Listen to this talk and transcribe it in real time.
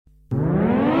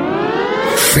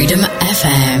Freedom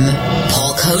FM.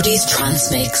 Paul Coady's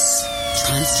Trance Mix.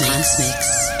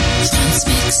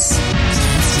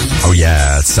 Oh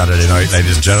yeah, it's Saturday night,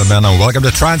 ladies and gentlemen, and welcome to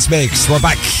Trance Mix. We're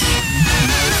back.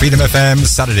 Freedom FM,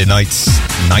 Saturday nights,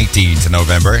 19th of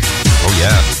November. Oh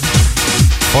yeah.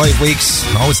 5 weeks.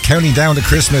 Oh, it's counting down to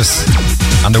Christmas.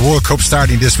 And the World Cup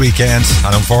starting this weekend.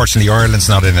 And unfortunately, Ireland's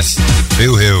not in it.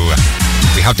 Boo-hoo.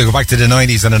 We have to go back to the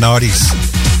 90s and the noughties,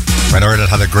 when Ireland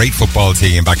had a great football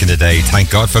team back in the day. Thank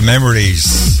God for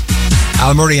memories.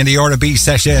 Al Murray in the R&B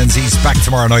sessions. He's back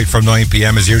tomorrow night from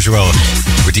 9pm as usual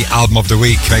with the album of the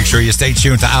week. Make sure you stay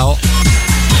tuned to Al.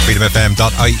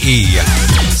 freedomfm.ie.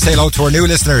 Say hello to our new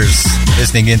listeners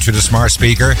listening in through the smart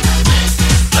speaker.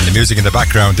 And the music in the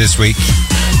background this week,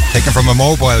 taken from a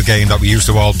mobile game that we used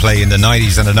to all play in the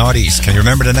 90s and the noughties. Can you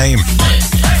remember the name?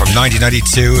 From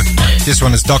 1992. This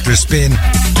one is Dr. Spin.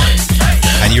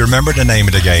 And you remember the name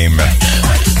of the game.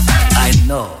 I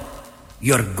know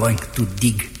you're going to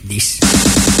dig this.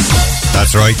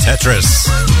 That's right, Tetris.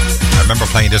 I remember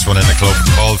playing this one in a club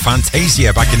called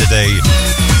Fantasia back in the day.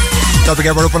 Don't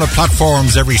forget, we're up on the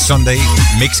platforms every Sunday,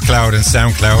 Mixcloud and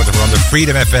Soundcloud. We're on the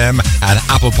Freedom FM and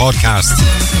Apple Podcast.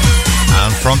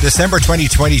 And from December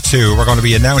 2022, we're going to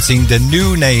be announcing the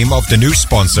new name of the new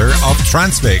sponsor of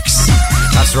Trance Mix.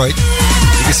 That's right.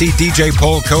 You can see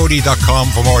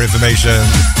djpaulcoady.com for more information.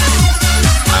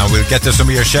 And we'll get to some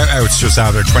of your shout-outs just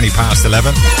after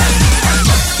 11:20.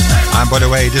 And by the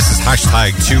way, this is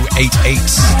hashtag 288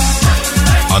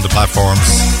 on the platforms.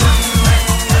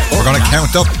 We're going to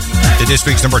count up to this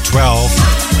week's number 12.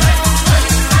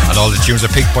 And all the tunes are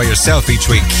picked by yourself each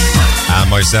week. And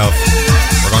myself.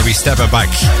 We're going to be stepping back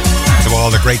to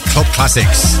all the great club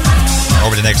classics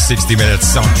over the next 60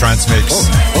 minutes on Trance Mix.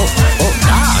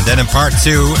 And then in part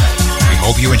 2, we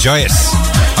hope you enjoy it.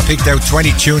 I picked out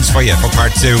 20 tunes for you for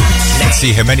part 2. Let's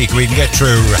see how many we can get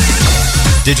through.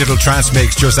 Digital Trance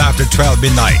Mix just after 12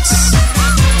 midnight.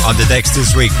 On the decks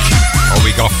this week,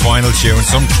 we got final tunes,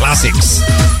 some classics.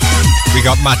 We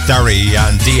got Matt Darry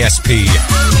and DSP.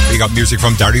 We got music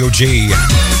from Dario G.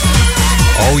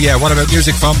 Oh yeah, what about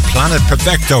music from Planet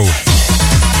Perfecto?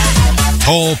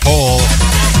 Tall Paul,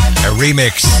 a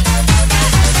remix.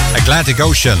 Atlantic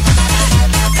Ocean.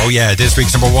 Oh yeah, this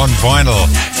week's number 1 vinyl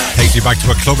takes you back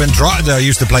to a club in Drogheda I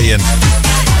used to play in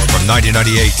from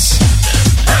 1998.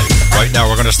 Right now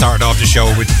we're going to start off the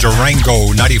show with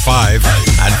Durango 95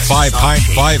 and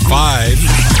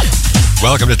 5.55.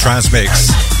 Welcome to Trance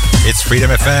Mix. It's Freedom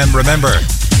FM. Remember,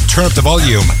 turn up the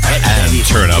volume and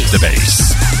turn up the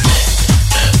bass.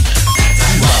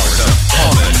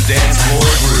 Common Dance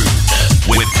Floor Groove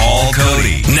with Paul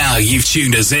Coady. Now you've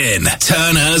tuned us in.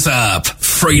 Turn us up.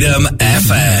 Freedom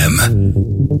FM.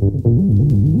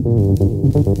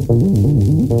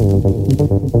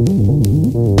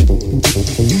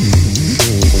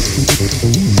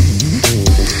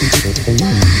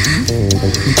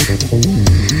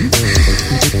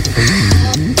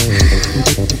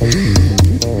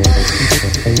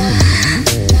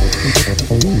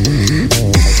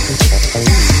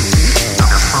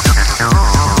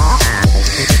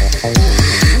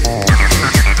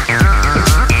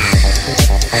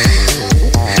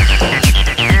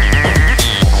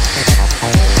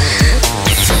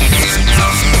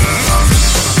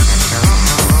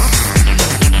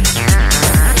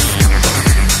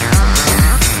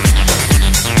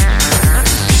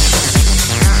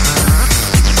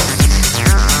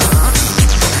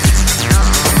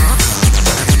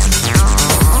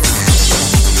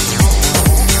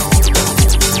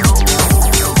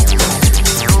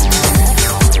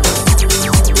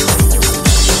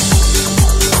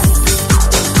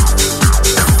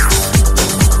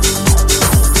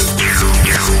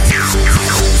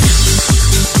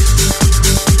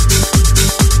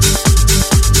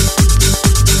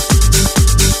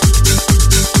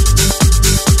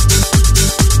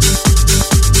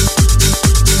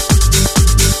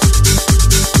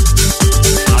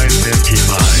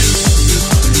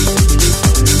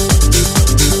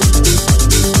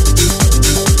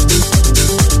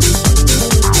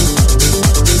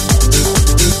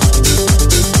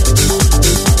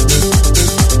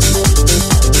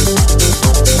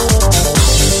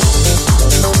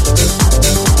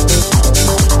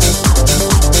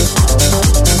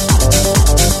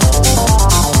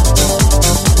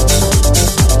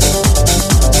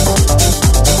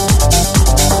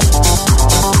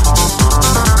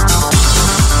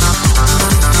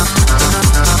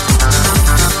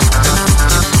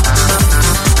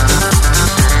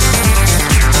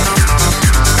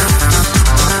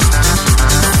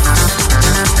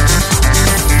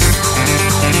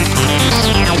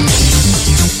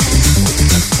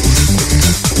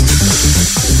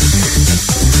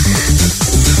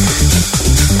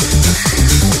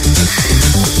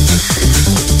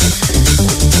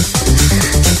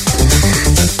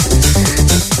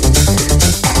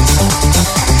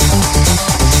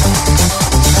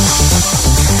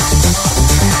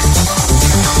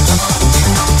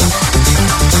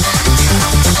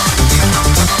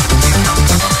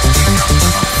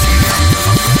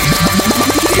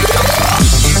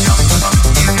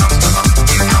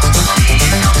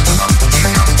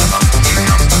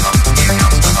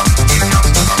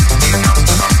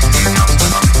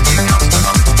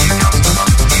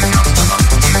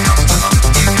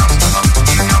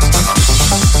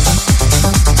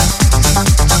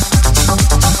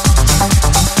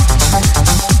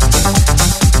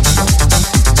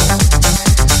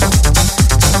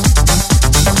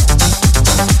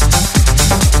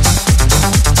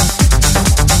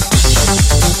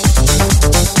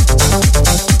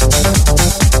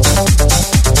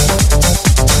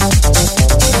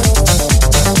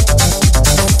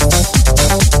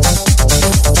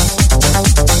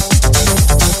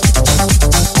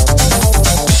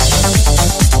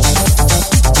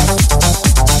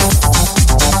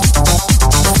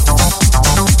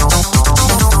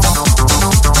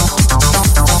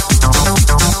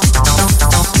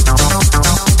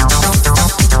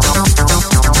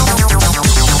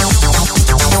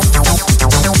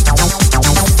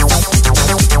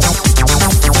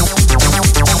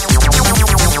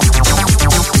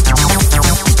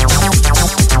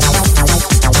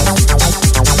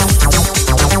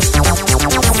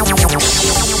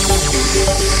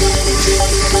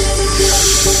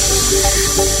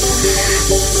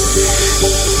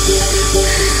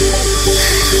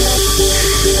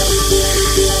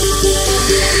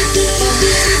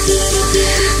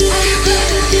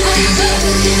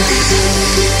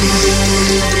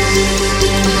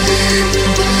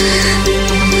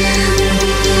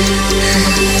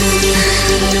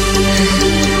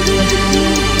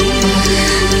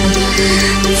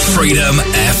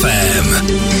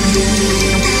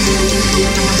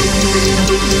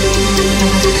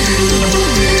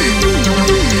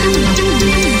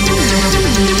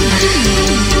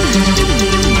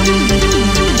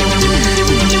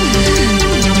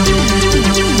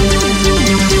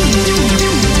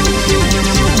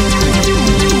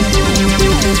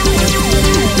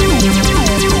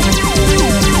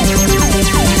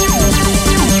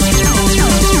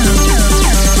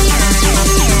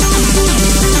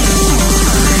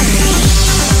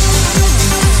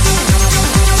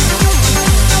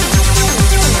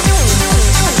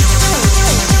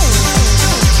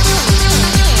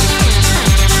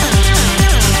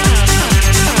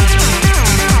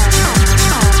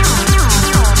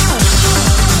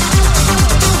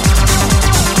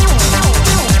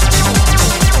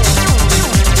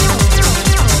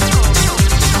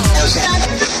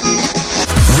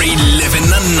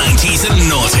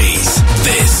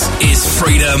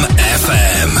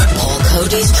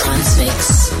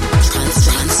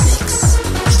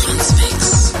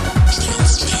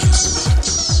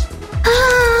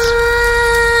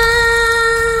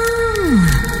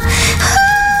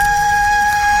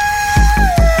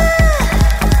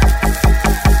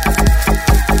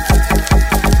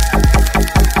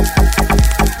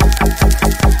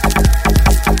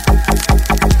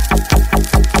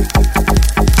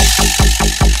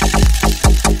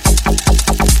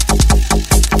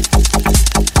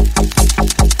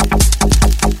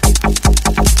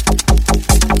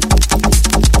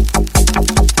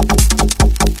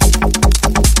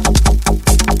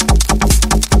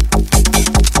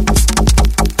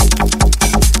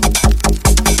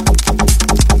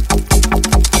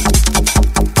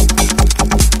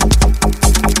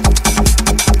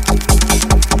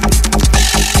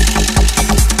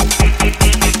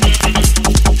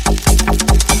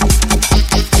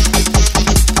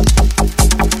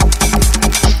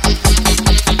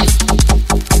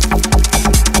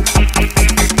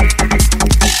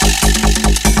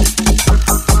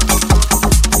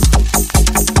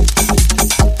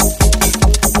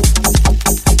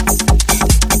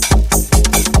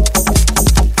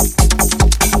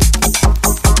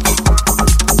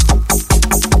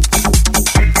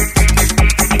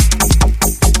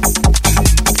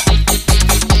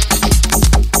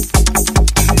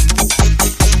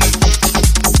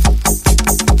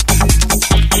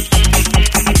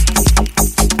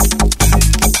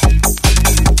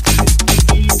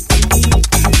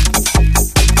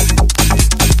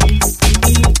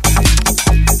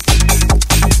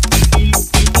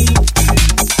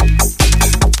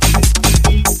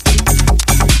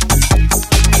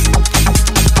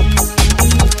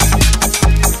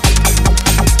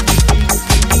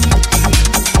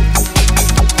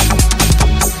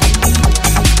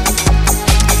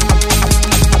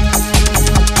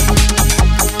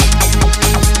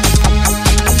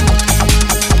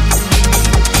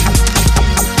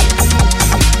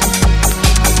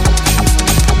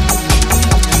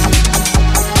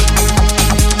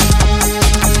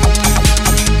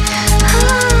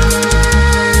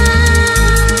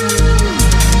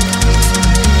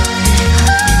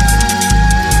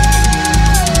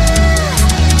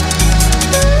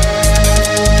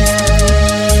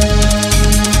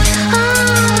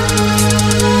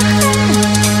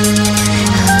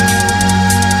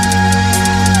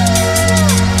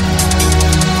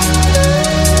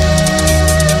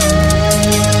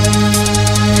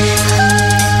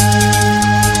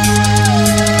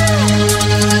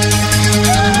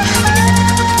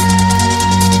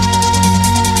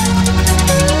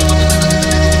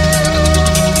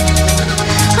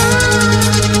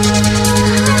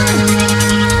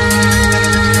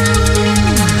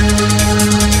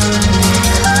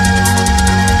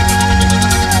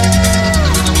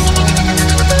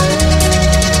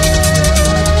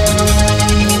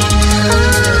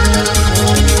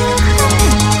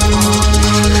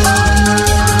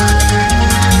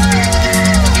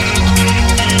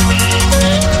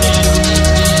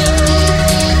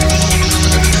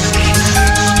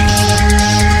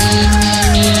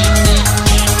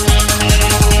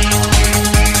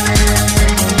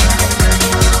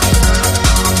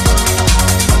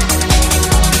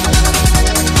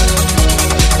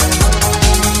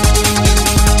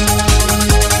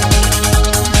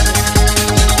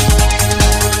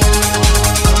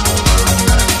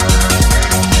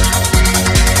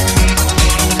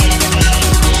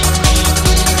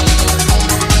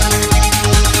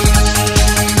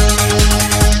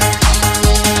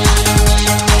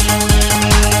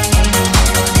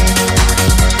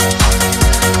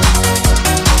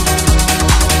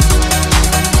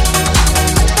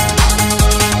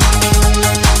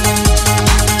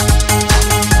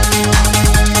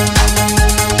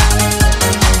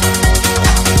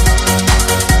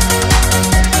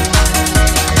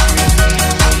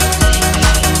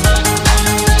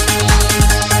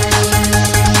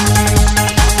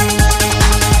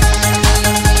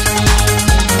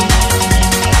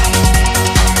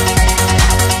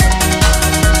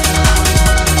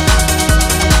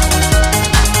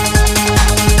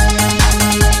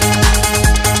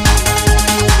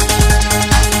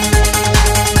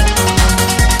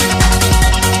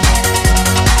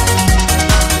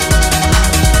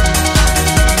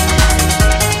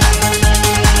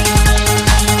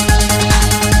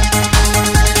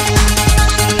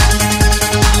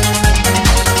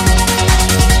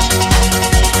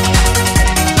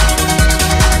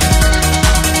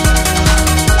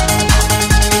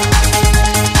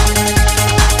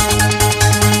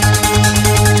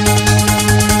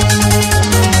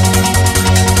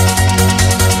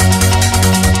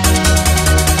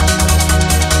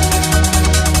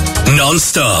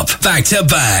 Non-stop,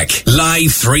 back-to-back,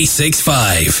 live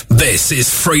 365. This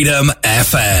is Freedom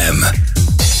FM.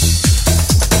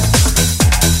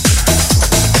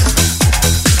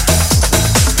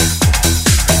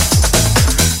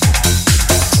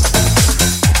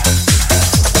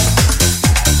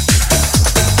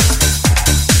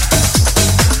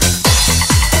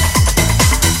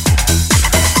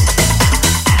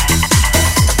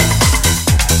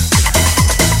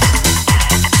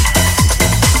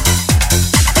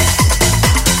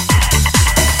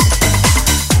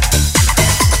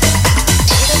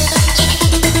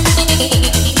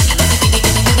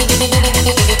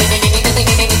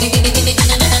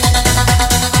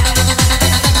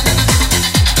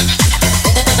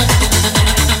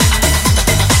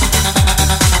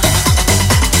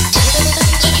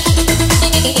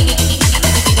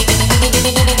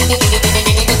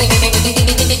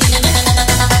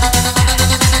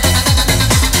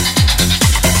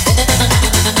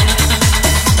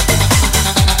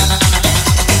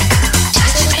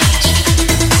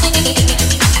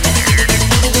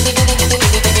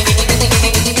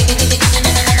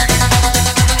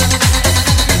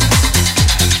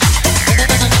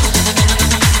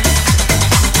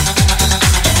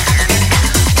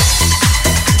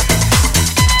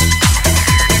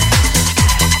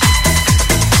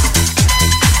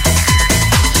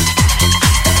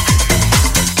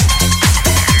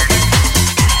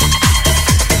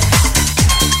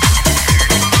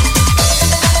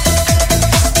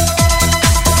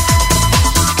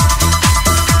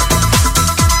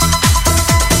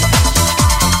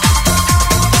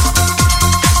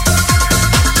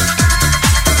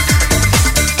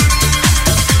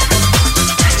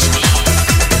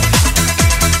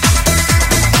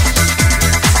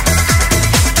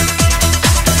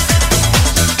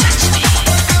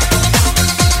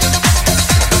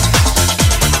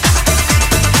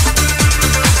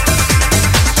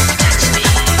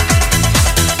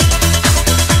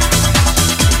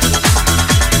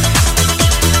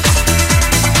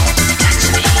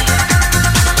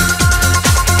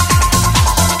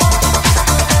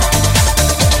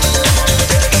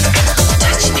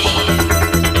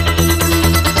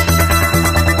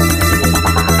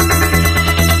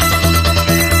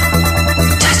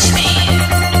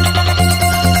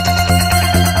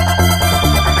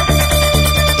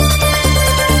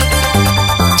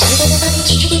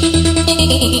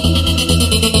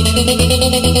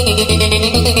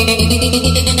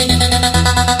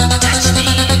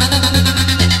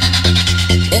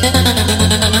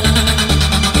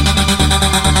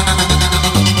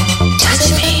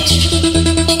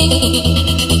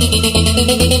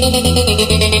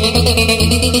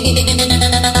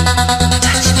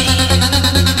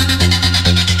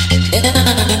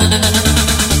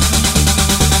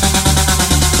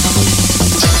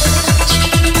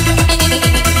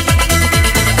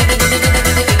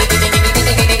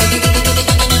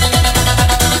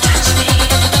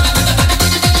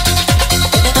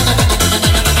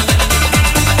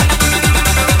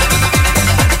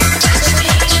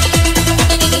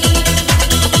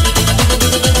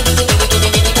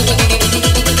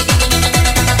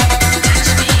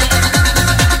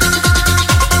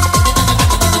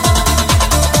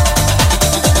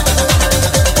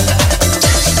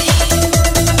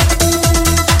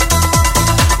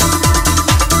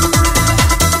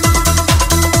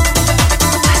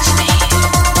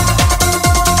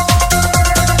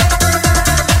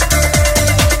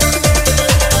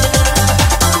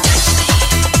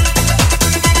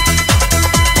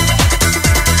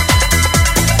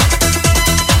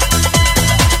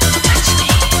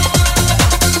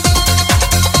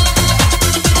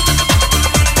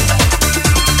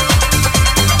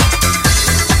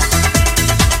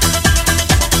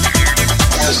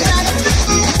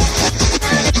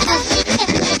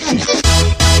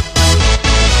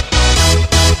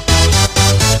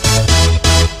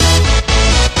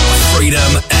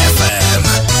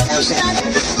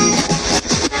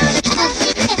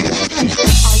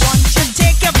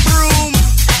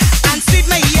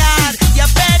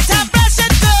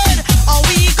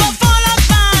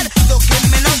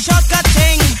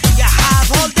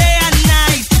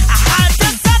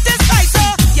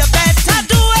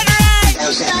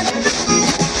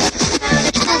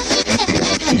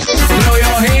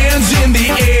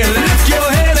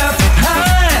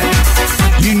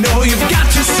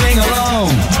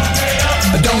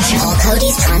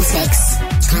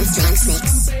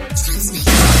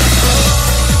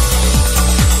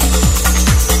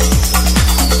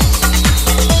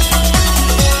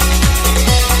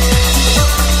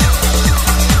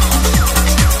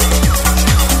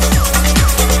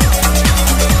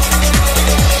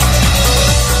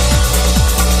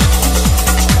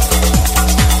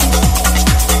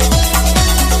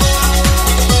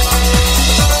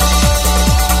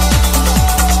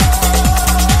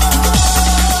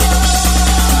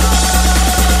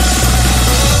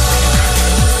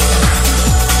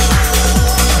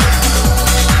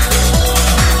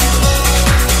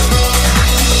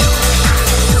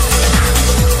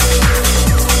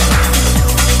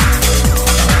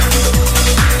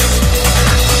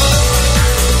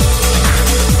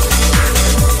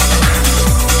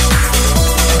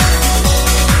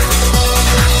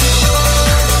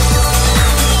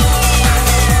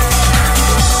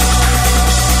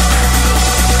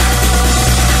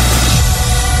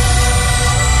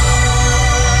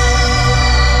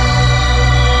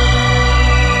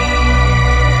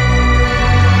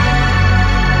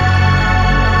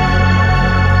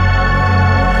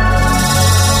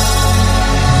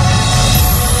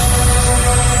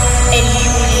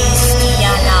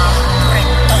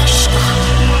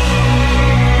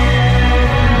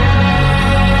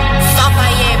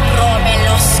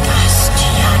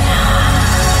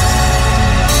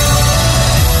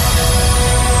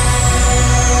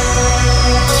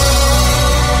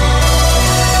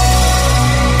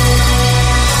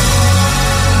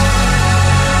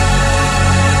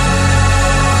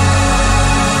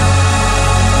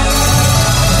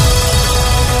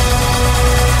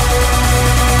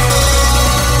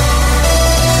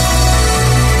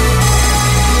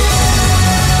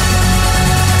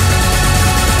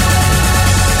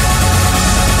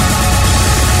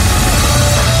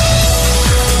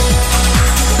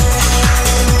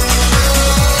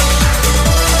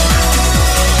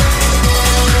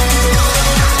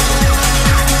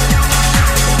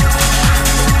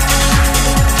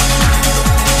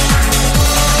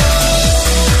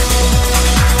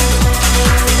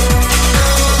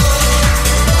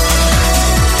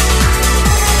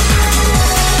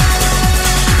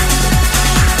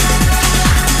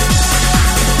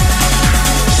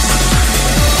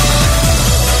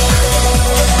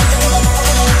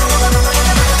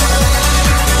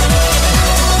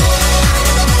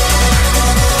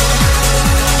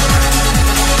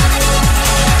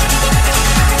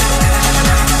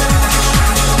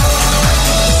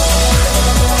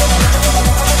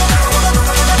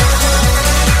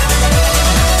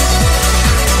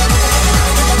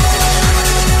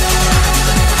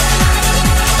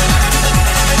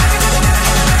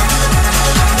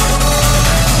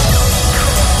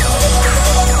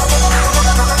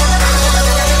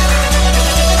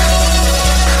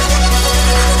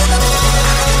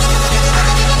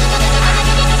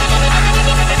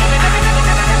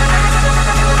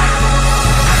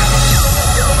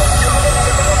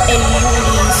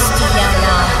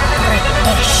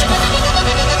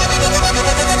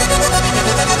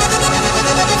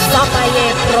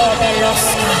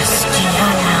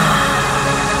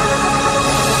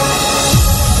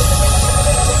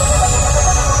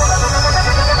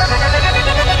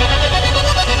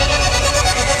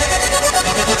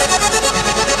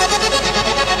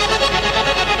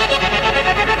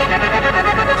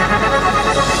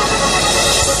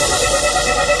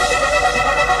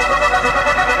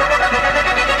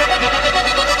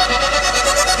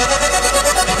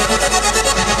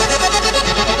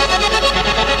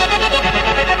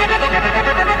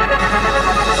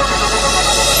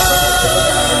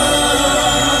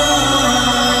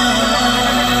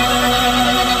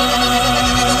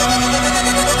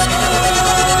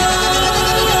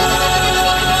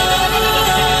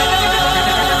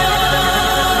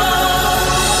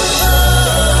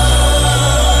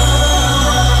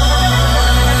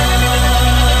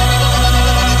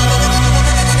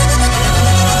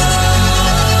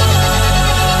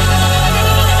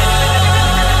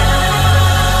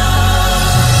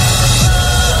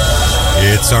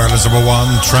 It's Ireland's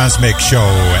 #1 Trance Mix show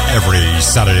every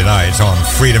Saturday night on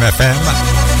Freedom FM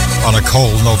on a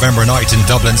cold November night in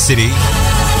Dublin City. And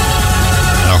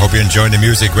I hope you're enjoying the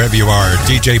music wherever you are.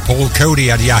 DJ Paul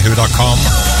Coady at yahoo.com.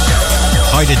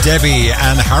 Hi to Debbie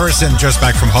and Harrison, just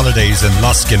back from holidays in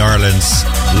Lusk in Ireland,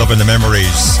 loving the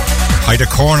memories. Hi to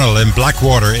Cornell in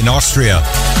Blackwater in Austria,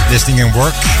 listening in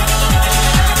work.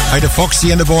 Hi to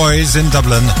Foxy and the boys in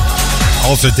Dublin.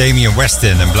 Also Damien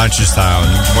Weston in Blanchardstown.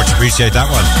 Much appreciate that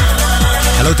one.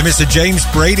 Hello to Mr. James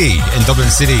Brady in Dublin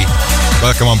City.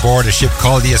 Welcome on board a ship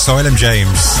called the Asylum,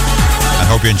 James. I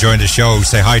hope you're enjoying the show.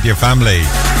 Say hi to your family.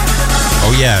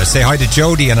 Oh yeah, say hi to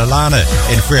Jody and Alana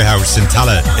in Freerhouse in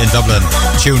Tallaght in Dublin.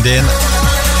 Tuned in.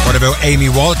 What about Amy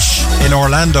Walsh in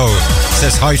Orlando?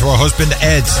 Says hi to her husband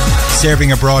Ed,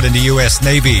 serving abroad in the US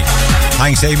Navy.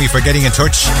 Thanks Amy for getting in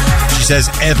touch. She says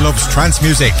Ed loves trance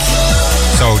music.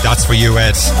 So that's for you,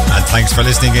 Ed, and thanks for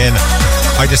listening in.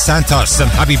 Hi to Santos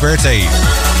and happy birthday.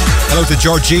 Hello to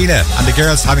Georgina and the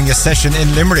girls having a session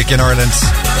in Limerick in Ireland.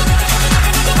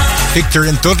 Victor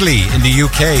and Dudley in the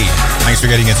UK. Thanks for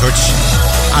getting in touch.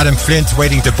 Adam Flint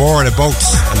waiting to board a boat,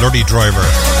 a lorry driver.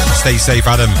 Stay safe,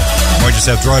 Adam. Mind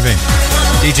yourself driving.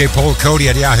 DJ Paul Coady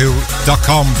at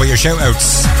yahoo.com for your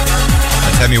shout-outs.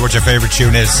 And tell me what your favourite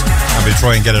tune is, and we'll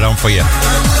try and get it on for you.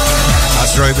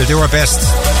 That's right, we'll do our best.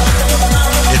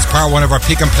 It's part one of our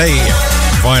Pick and Play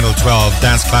Vinyl 12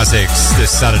 Dance Classics this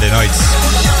Saturday night.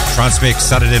 Trance Mix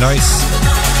Saturday night.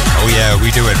 Oh yeah,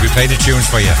 we do it. We play the tunes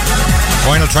for you.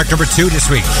 Vinyl track number 2 this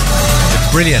week. The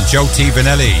brilliant Joe T.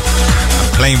 Vanelli.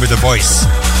 Playing with the Voice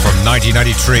from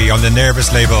 1993 on the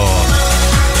Nervous label.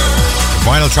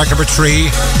 Vinyl track number 3.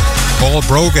 Paul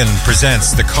Brogan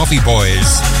presents the Coffee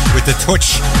Boys with The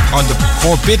Touch on the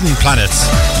Forbidden Planet.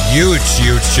 Huge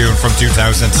tune from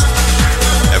 2000.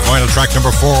 Vinyl track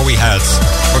number 4 we had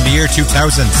from the year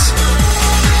 2000.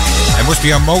 It must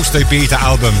be on most Ibiza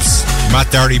albums.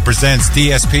 Matt Doherty presents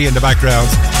DSP in the background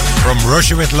from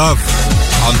Russia With Love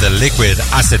on the Liquid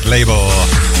Acid label.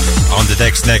 On the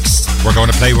decks next, we're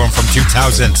going to play one from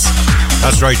 2000.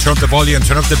 That's right, turn up the volume,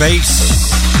 turn up the bass.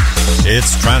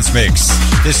 It's Trance Mix,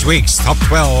 this week's Top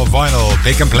 12 Vinyl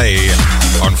Pick and Play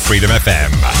on Freedom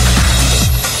FM.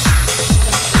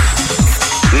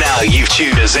 Now you've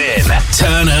tuned us in.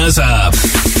 Turn us up.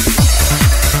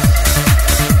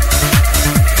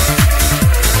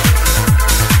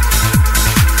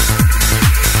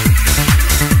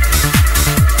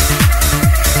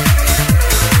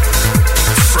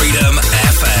 Freedom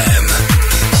FM.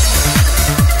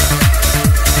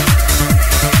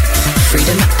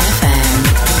 Freedom FM.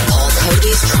 Paul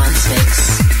Coady's Trance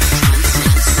Mix.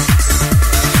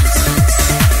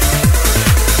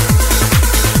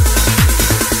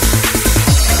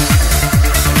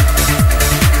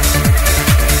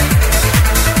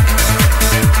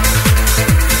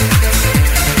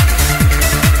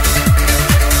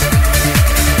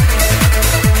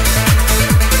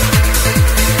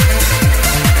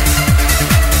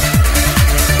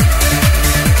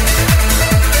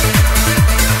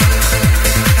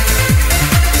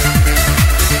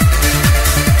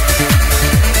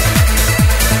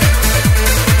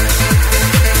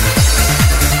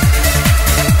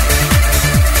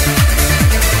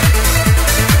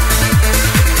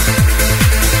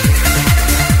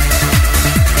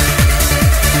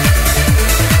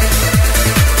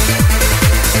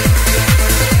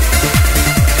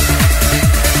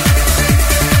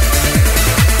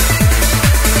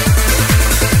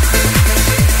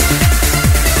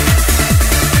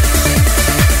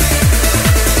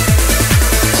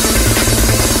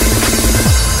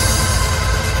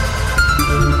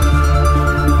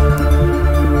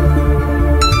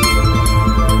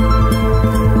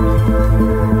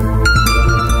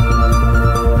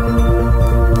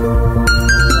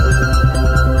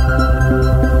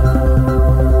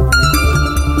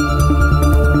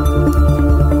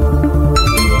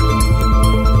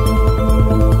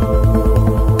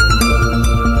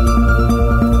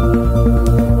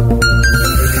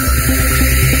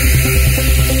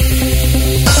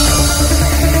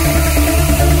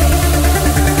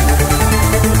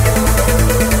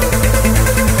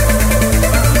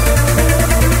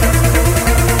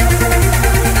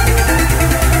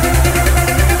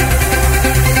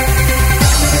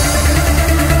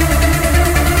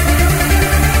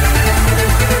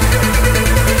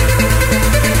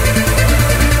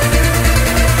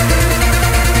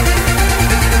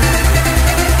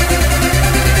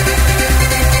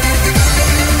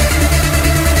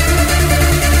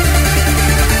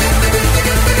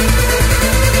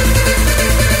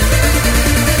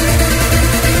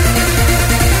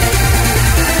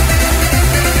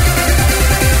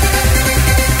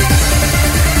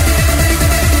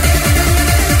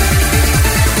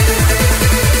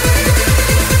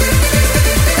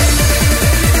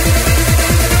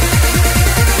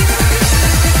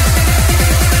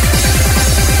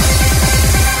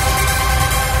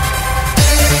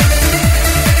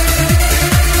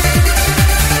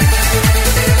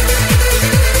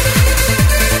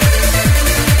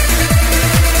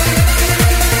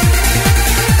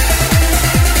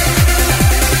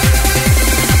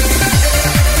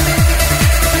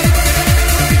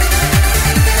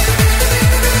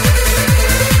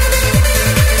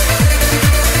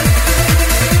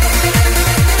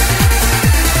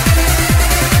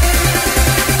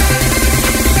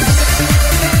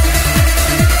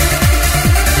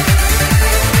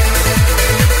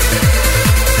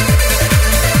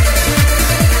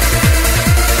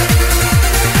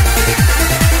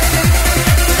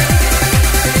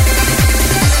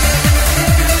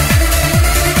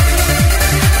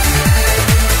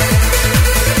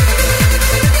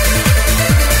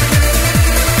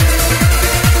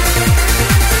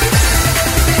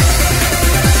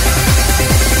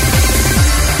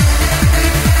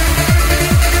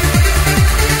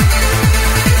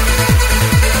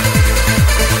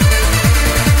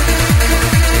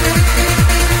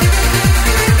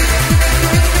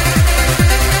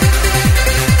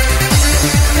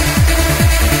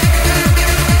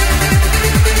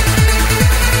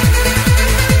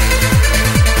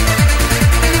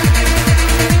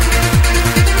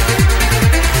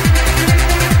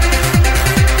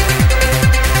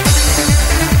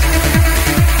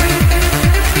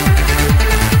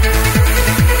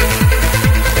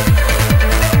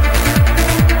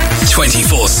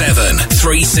 24/7,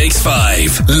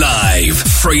 365. Live.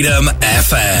 Freedom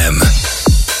FM.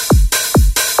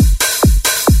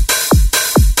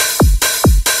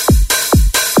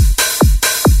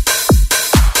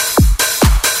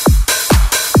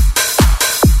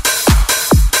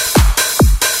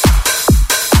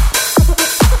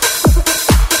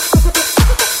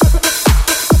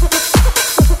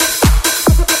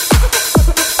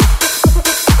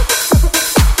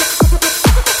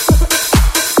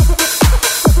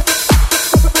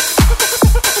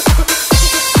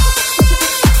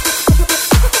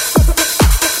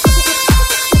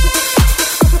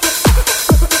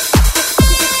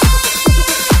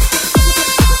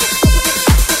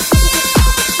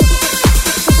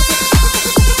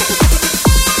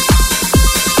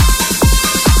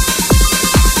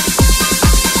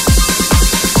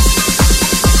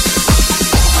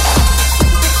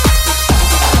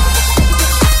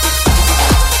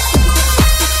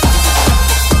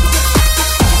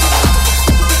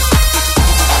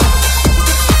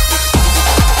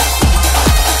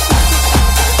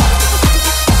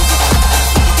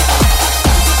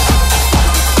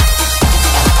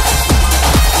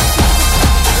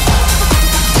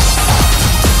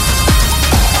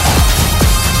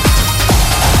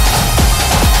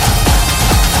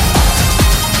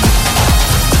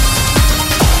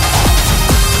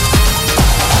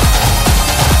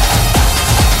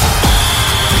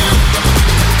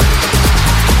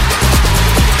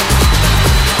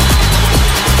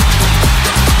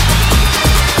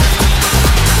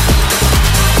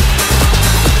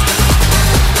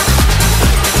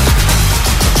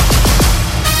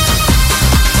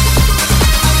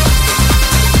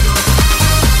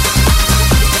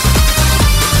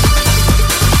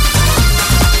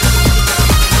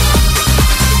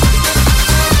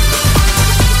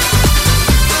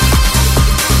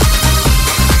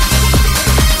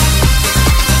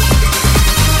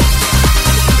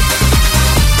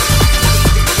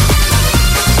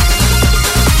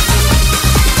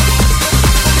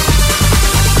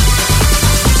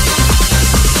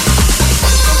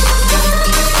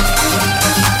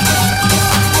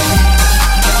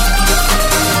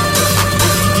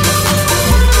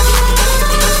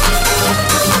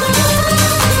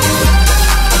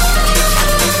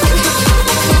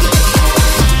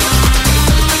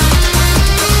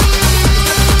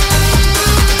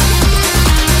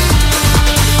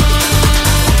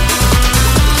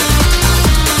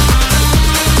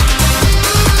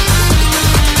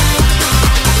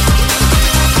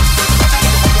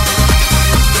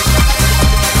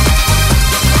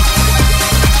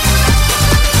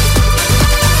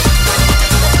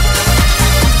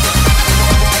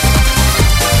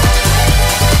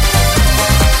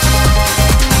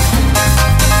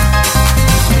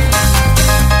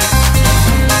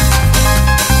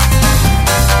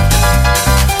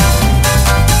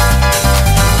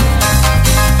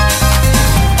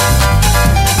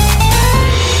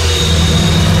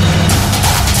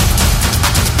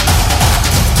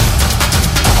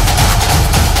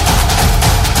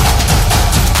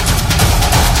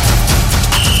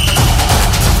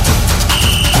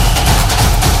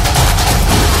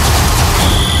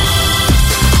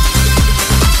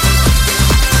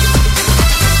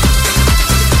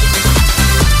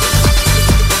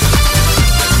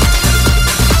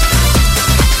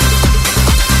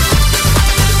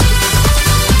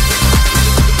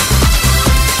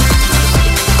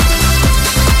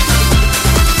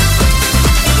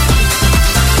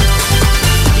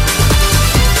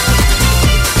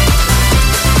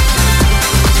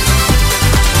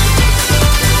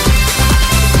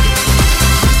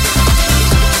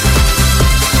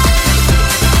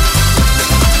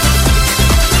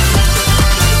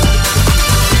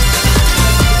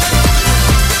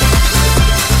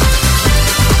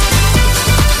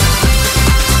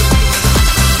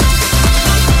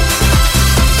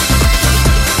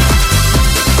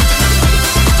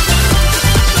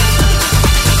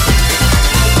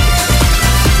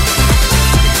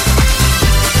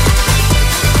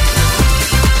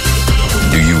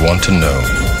 want to know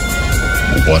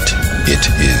what it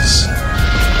is.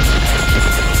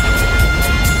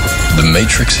 The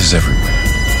Matrix is everywhere.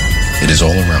 It is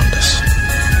all around us.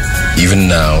 Even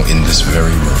now, in this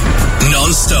very room.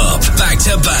 Non-stop,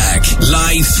 back-to-back,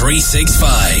 live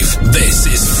 365. This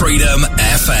is Freedom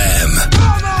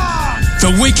FM.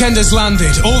 The weekend has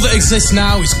landed. All that exists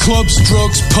now is clubs,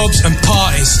 drugs, pubs and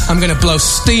parties. I'm going to blow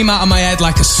steam out of my head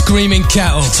like a screaming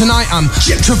kettle. Tonight I'm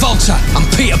Jim Travolta. I'm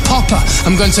Peter Popper.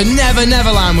 I'm going to Never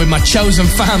Neverland with my chosen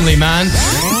family, man.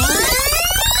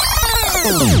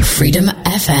 Freedom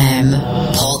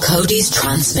FM. Paul Coady's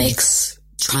Trance Mix.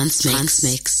 Trance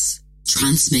Mix.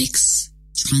 Trance Mix.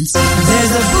 There's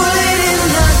a bullet in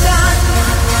the gun.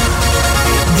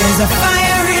 There's a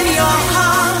fire in your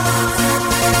heart.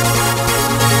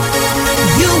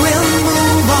 You will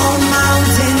move all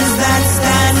mountains that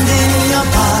stand in your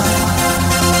path.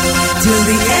 Till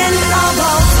the end of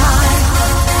all time,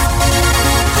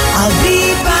 I'll be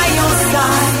by your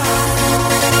side.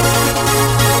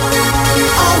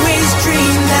 Always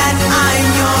dream that I'm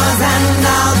yours and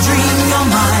I'll dream your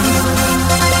mind.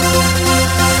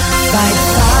 Fight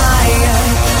fire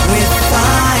with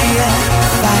fire,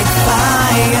 fight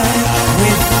fire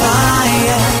with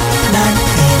fire, not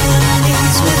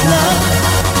enemies with love.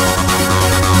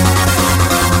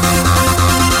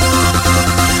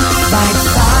 Fight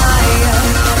fire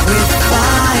with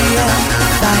fire,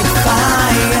 fight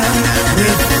fire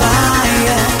with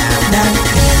fire, not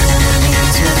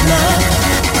enemies with love.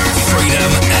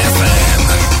 Freedom FM.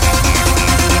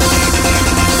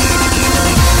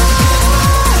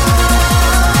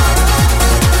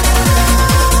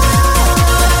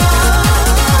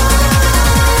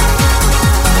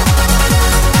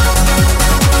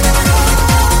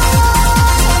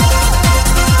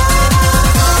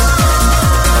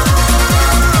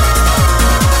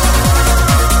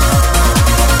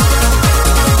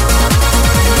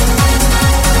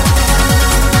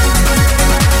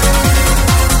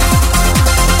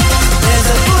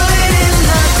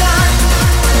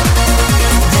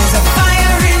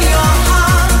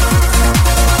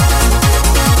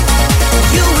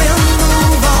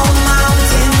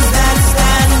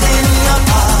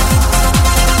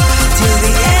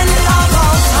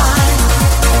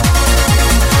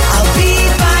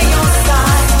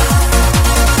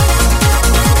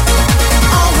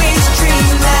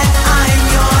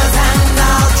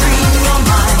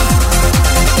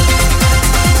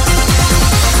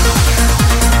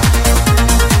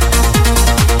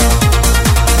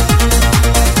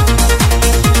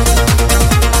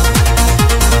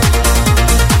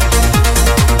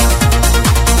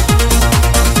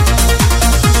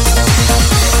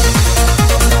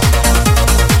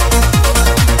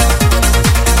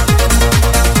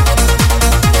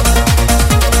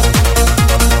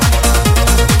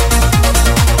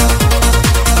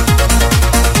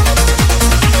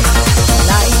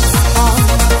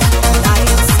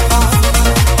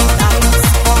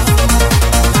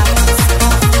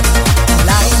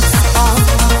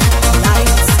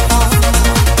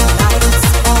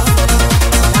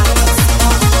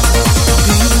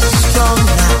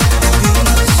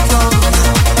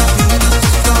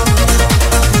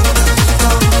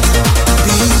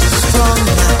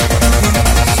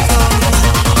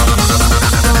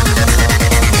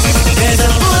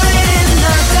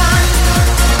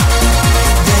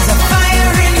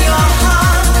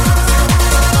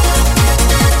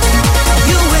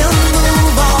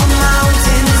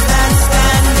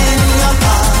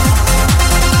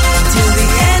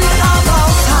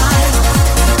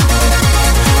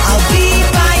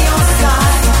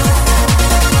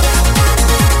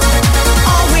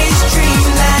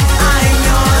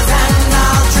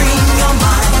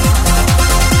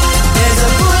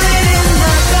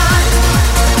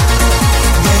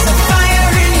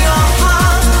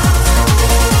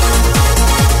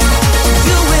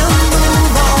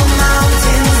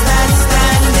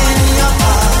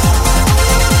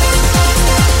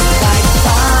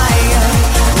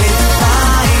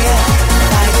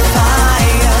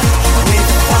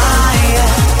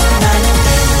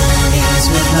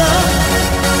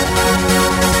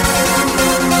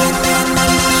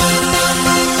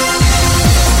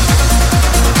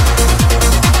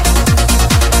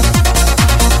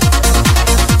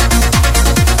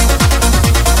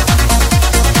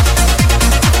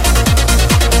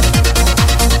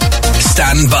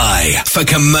 For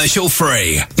commercial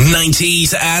free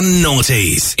 90s and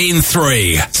noughties in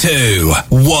 3, 2,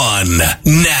 1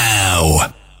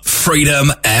 now. Freedom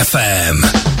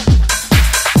FM.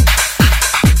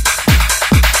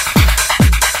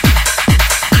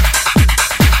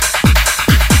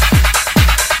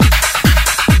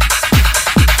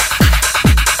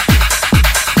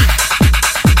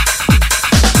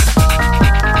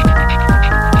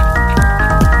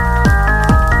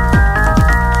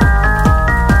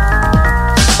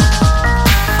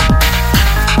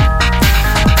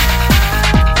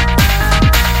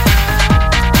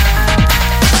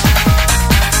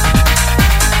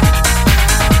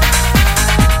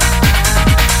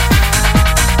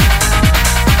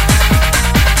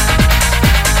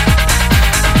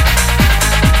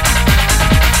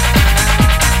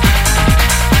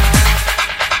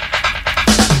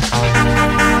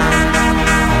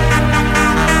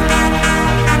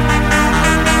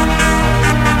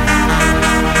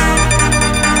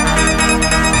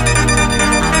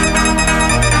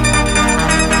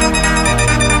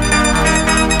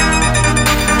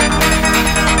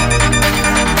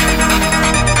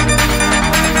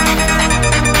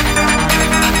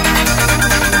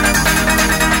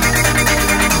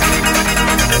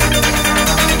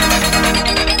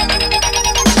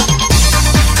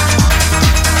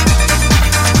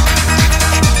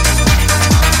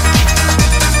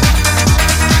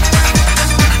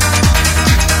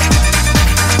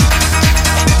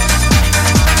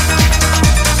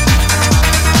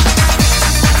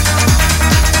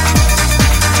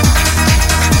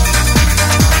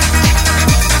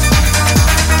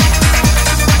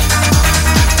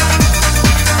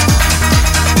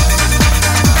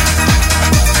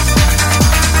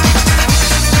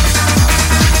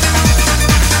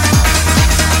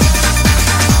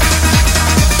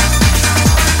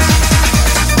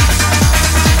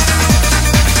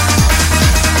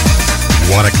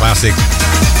 What a classic.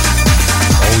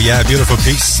 Oh yeah, beautiful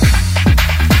piece.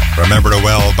 Remember it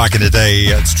well, back in the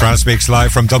day. It's Trance Mix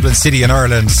live from Dublin City in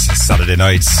Ireland, Saturday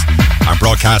nights. I'm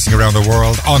broadcasting around the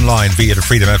world online via the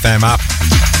Freedom FM app.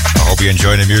 I hope you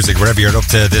enjoy the music wherever you're up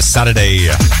to this Saturday.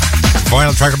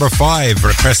 Final track number 5,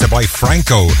 requested by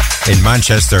Franco in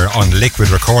Manchester on Liquid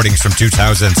Recordings from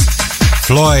 2000.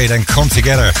 Floyd and Come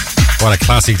Together. What a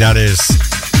classic that is.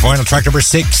 Final track number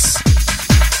 6,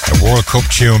 a World Cup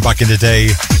tune back in the day.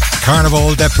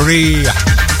 Carnival de Paris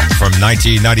from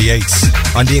 1998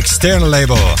 on the External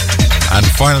label. And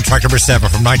final track number 7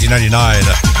 from 1999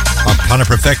 on Planet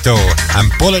Perfecto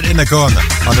and Bullet in the Gun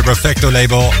on the Perfecto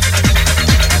label.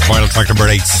 Final track number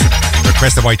 8,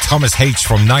 requested by Thomas H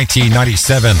from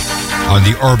 1997 on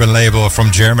the Urban label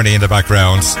from Germany in the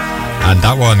background. And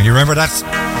that one, you remember that?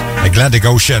 Atlantic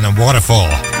Ocean and Waterfall.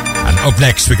 And up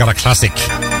next we got a classic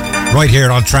right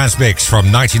here on Trance Mix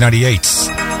from 1998.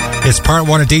 It's part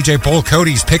 1 of DJ Paul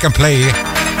Coady's Pick and Play.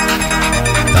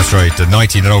 That's right, the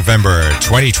 19th of November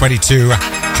 2022.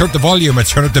 Turn up the volume and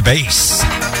turn up the bass.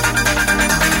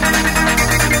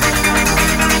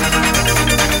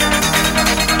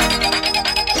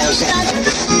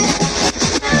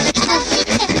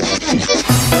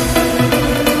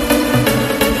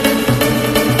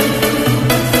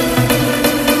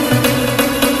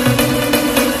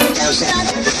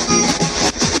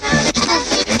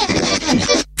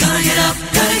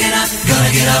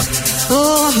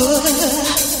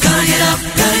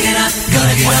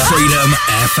 Freedom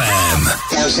FM.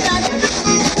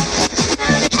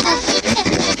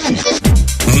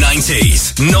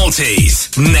 90s,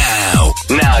 noughties,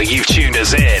 now you've tuned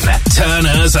us in. Turn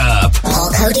us up.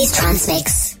 Paul Coady's Trance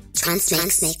Mix.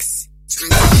 Trance Mix.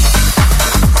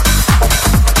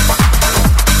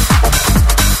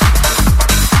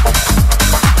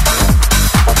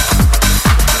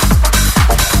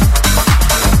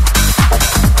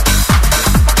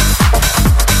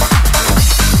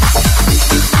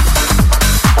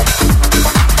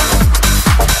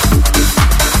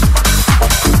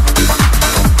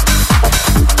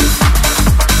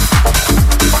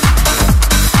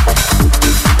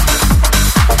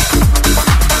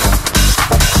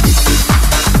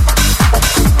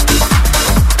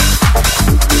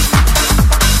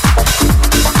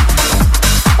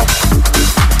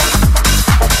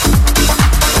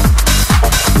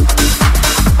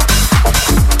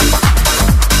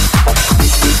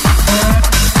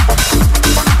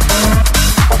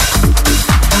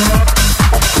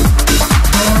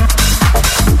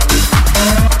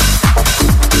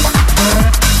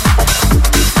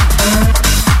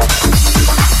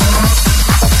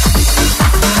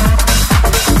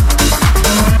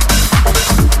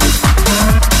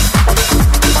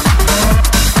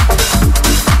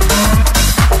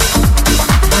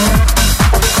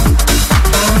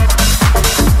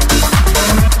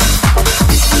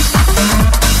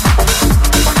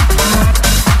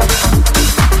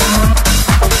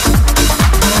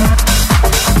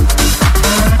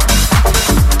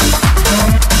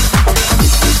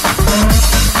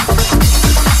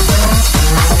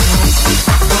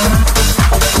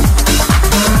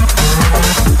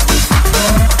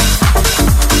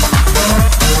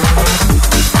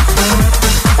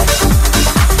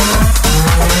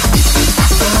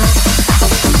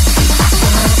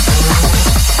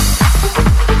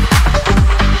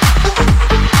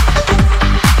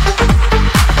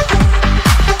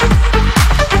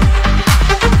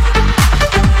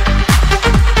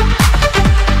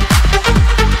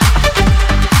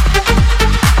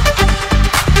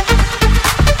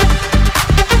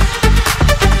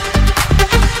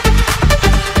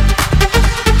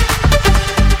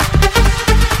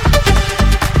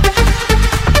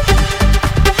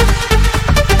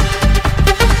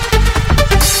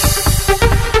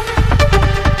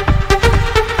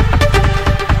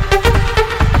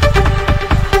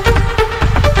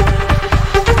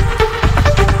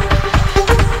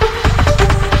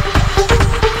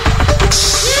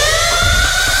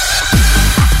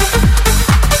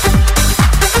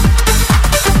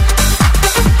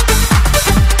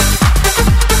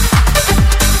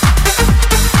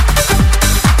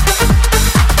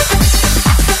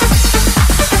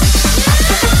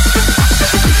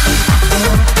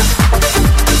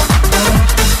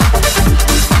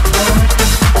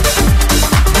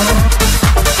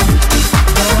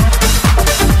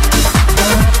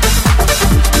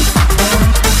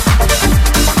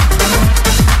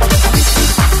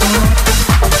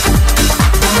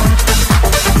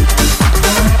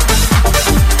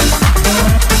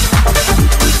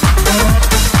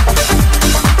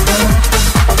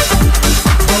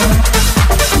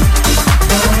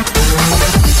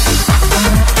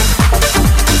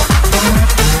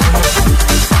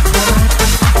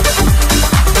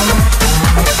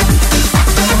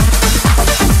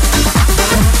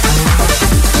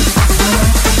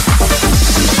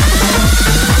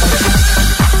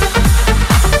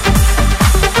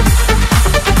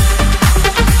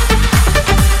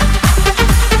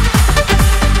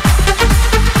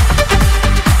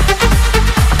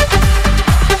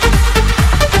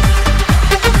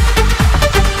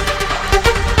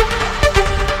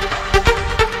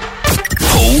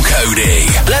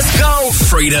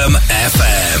 Freedom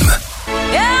FM.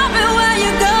 Everywhere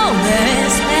you go, there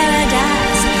is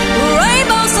paradise. The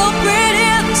rainbow so pretty,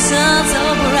 the sun so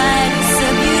bright. It's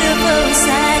a beautiful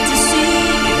sight to see.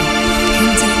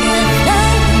 Can take a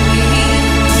flight with me.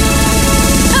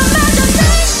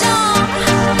 Imagination,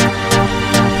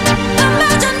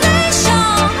 imagination,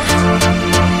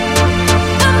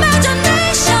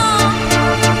 imagination,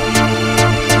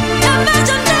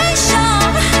 imagination,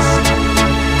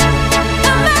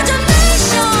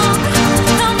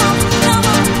 imagination.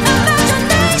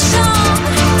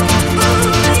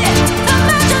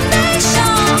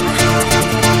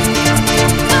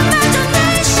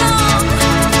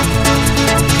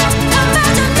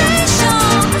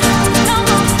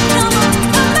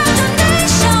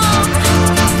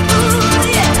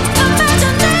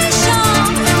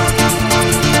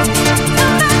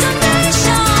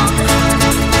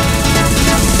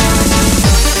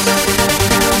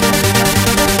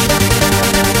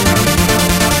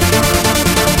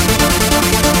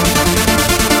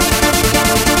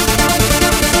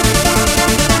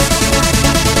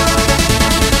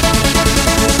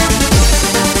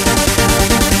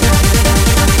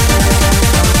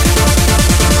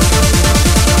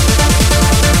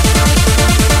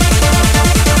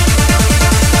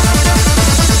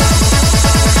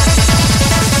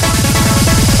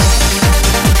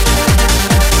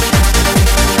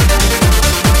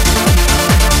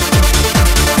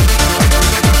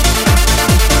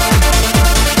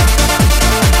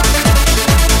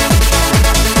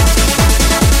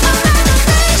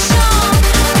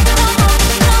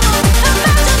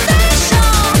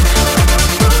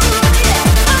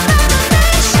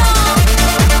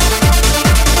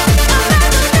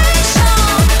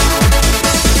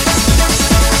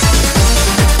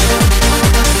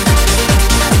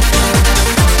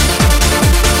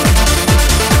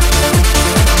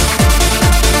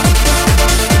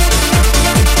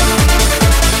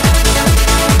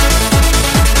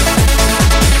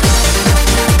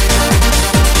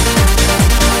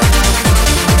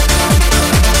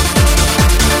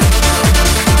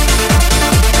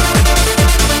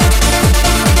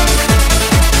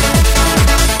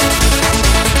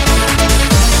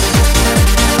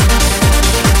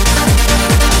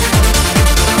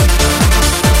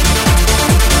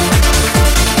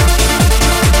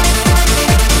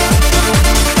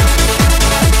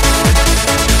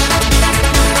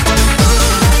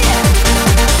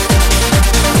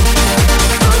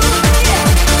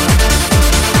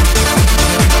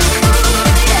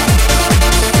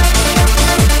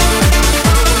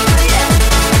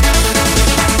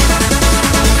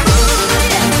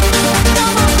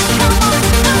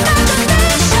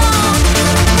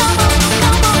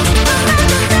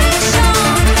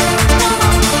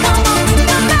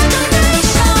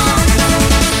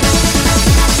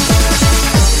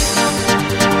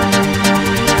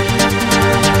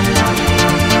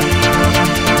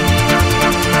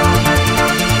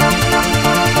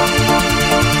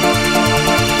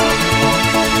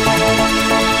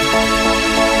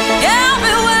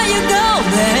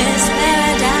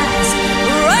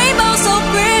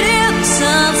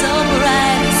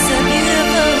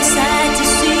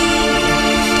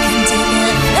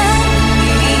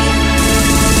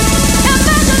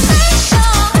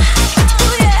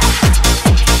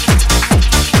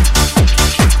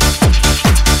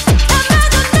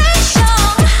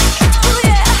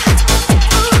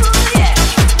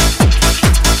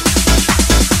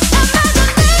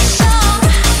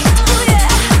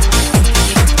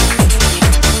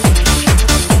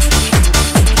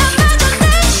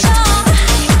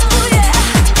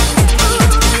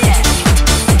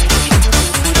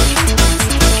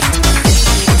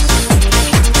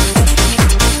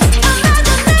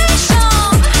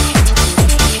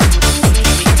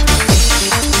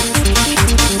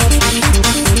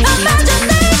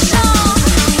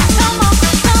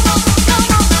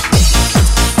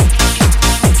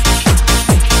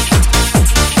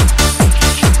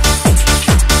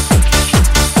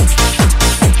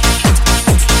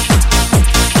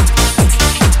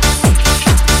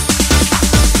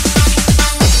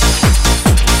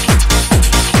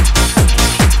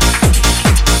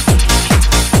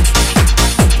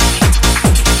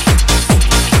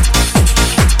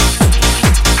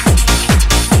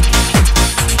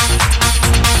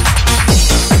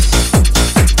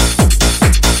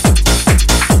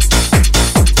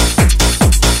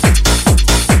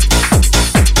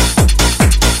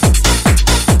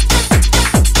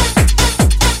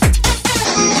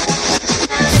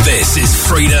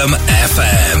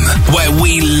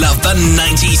 love the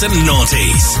 90s and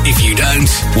noughties. If you don't,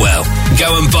 well,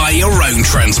 go and buy your own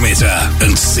transmitter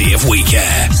and see if we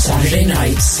care. Saturday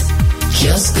nights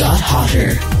just got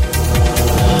hotter.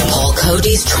 Paul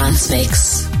Coady's Trance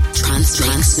Mix. Trance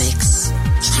Mix.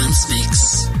 Trance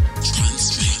Mix.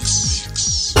 Trance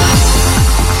Mix.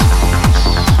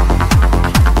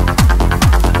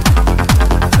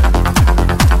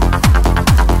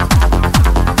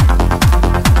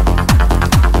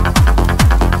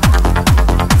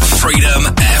 Freedom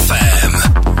FM.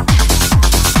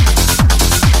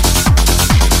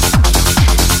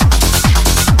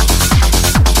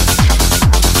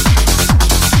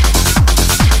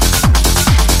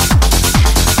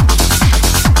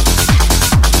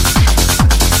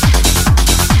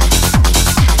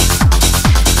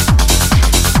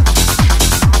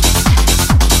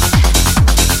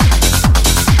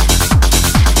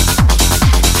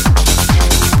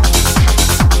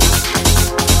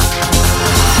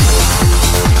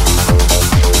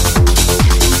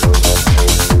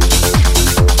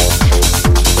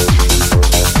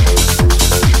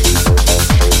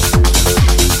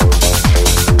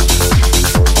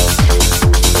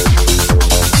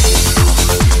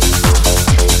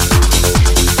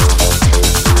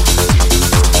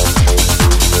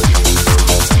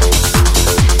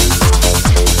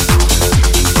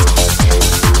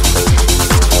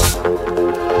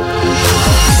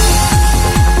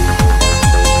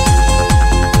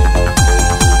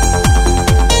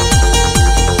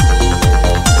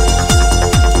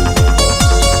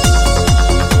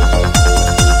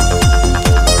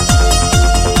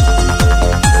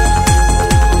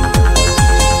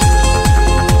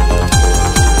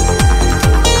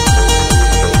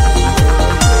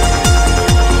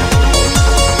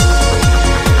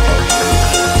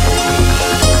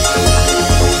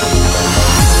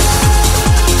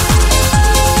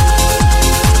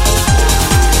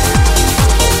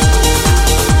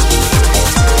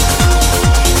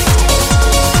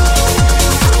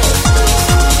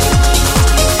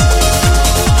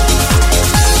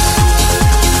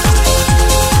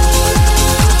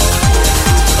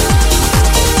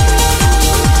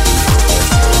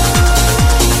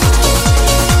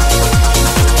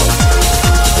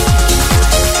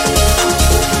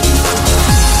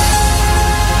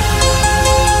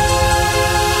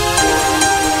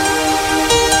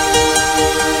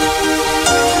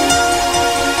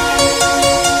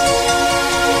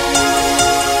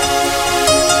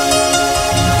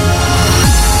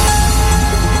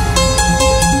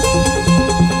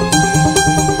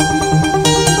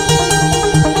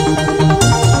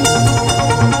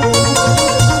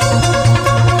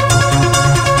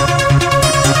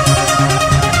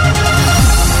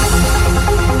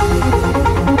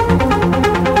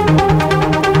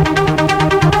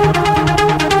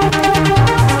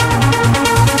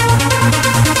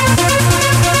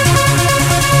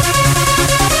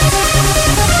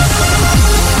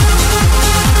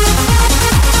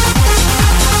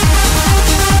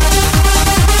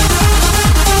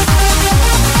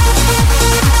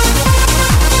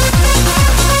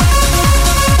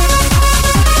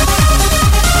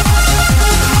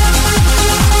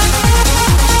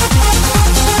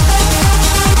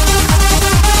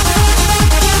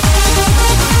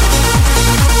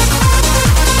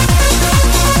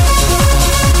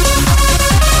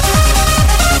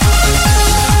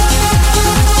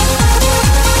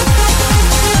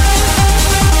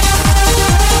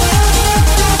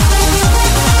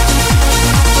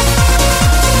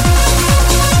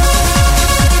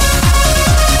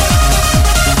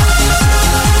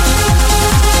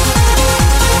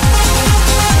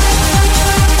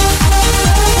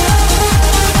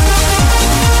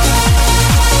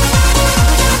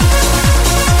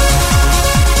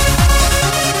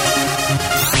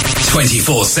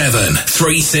 ...24/7,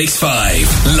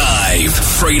 365, live,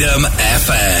 Freedom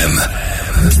FM.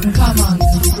 Come on.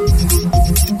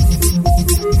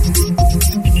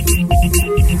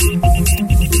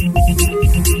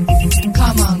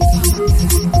 Come on.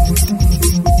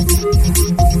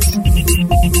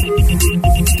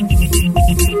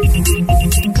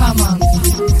 Come on.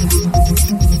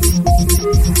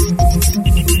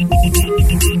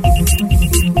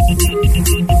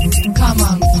 Come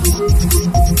on.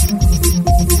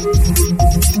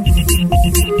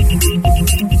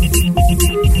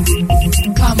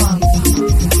 Come on.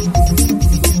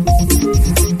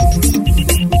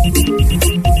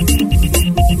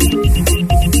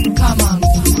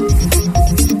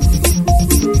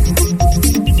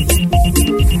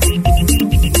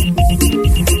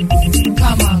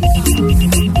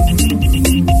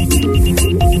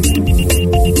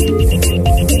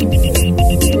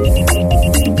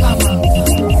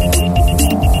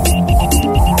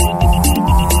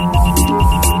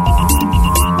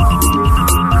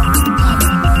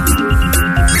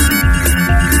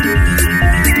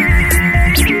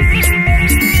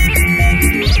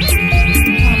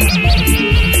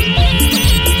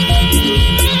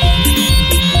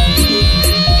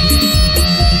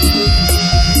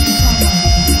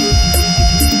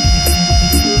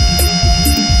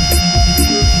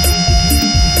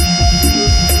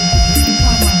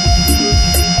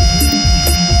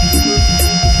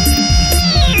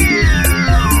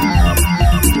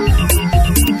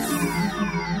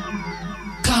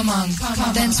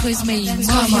 dance with me,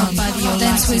 come on,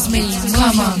 dance with me,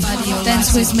 come on,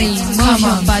 dance with me, come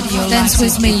on, dance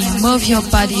with me, move your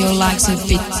body, your legs a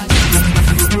bit.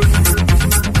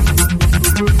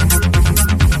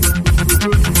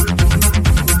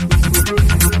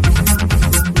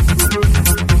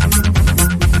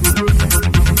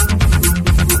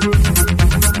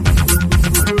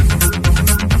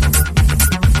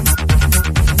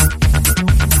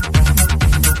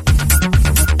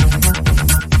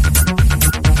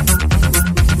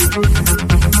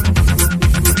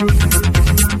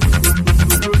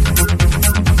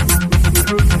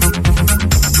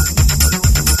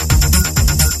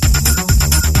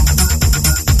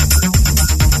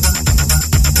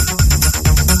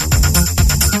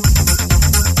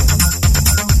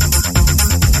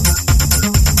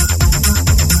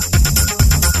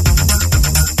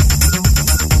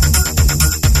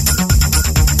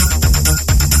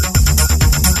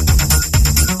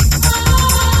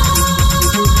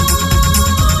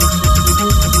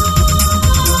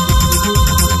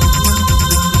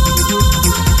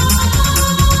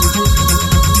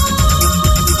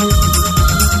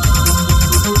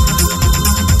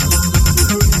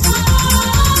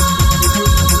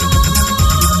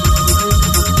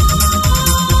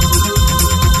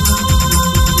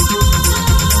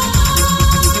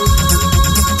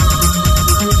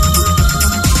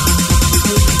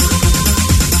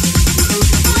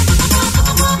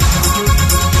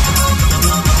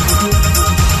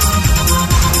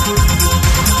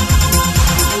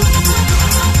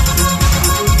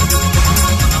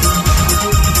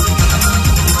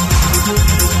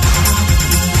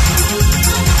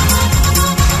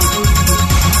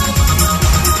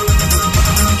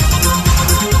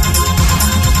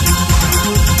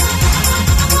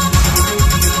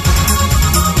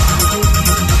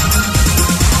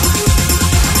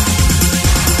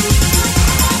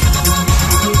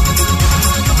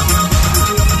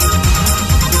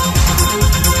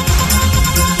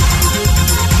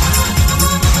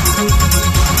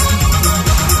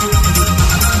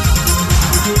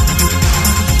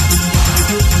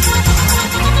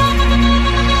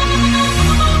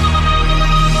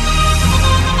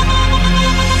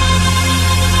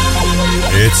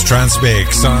 Trance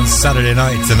Mix on Saturday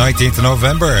night, the 19th of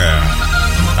November.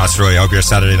 That's right, I hope your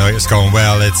Saturday night is going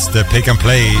well. It's the Pick and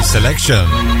Play selection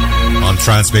on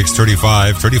Trance Mix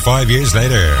 35 years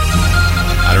later.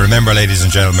 And remember, ladies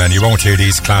and gentlemen, you won't hear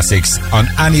these classics on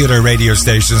any other radio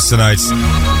stations tonight,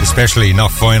 especially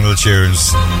not final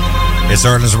tunes. It's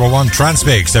Ireland's #1 Trance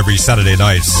Mix every Saturday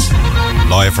night,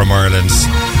 live from Ireland,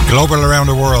 global around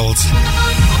the world.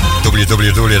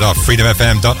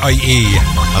 www.freedomfm.ie,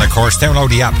 and of course download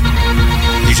the app.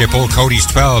 DJ Paul Coady's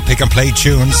 12 pick and play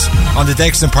tunes on the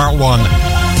decks in part 1.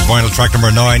 Vinyl track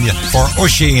number 9 for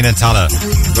Oisin and Tala,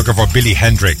 looking for Billy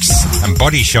Hendrix, and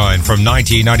Body Shine from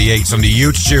 1998 on the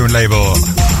Youth Tune label.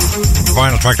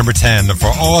 Vinyl track number 10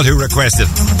 for all who requested,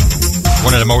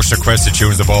 one of the most requested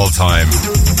tunes of all time,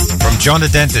 from John the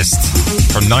Dentist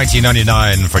from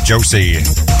 1999 for Josie,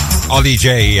 Ollie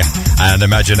J and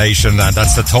Imagination, and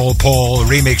that's the Tall Paul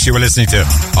remix you were listening to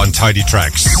on Tidy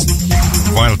Tracks.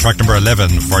 Vinyl track number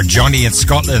 11 for Johnny in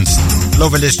Scotland,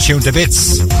 loving this tune to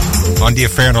bits, on the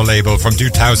Inferno label from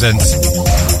 2000,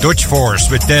 Dutch Force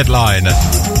with Deadline.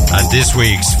 And this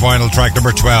week's vinyl track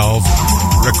number 12,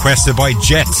 requested by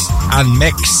Jet and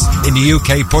Mix in the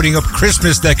UK, putting up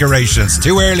Christmas decorations.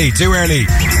 Too early.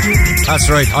 That's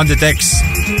right, on the decks,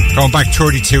 going back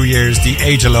 32 years, The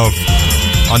Age of Love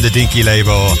on the Dinky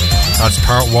label. That's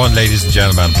part 1, ladies and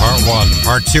gentlemen, part 1.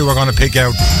 Part 2, we're going to pick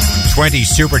out 20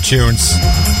 super tunes,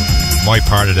 my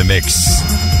part of the mix.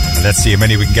 Let's see how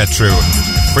many we can get through.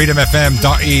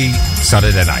 freedomfm.e,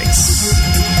 Saturday nights.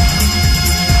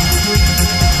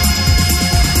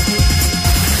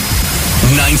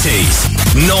 '90s,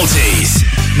 noughties,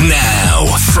 now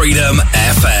Freedom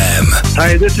FM.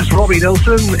 Hi, this is Robbie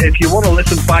Nelson. If you want to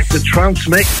listen back to Trance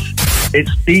Mix,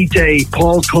 it's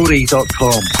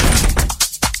djpaulcoady.com.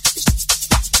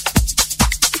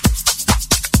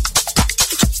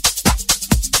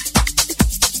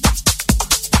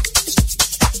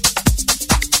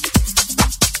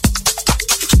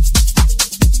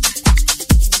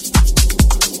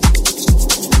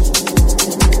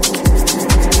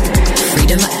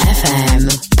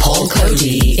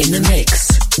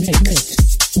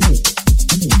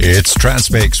 It's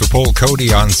Trance Mix with Paul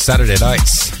Coady on Saturday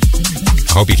nights.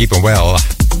 I hope you're keeping well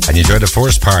and you enjoyed the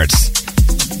first part.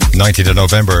 19th of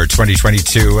November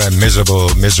 2022, a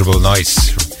miserable night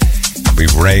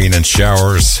with rain and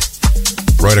showers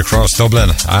right across Dublin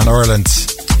and Ireland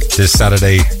this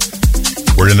Saturday.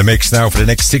 We're in the mix now for the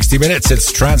next 60 minutes.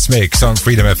 It's Trance Mix on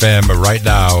Freedom FM right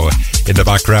now. In the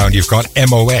background, you've got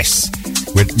MOS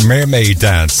with Mermaid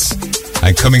Dance.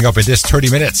 And coming up in this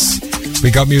 30 minutes,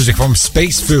 we got music from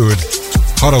Space Food,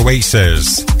 Hot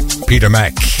Oasis, Peter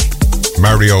Mack,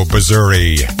 Mario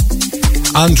Bazzuri,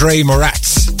 Andre Morat,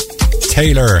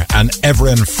 Taylor and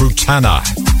Everin Frutana.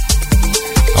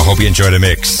 I hope you enjoy the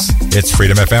mix. It's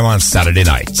Freedom FM on Saturday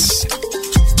nights.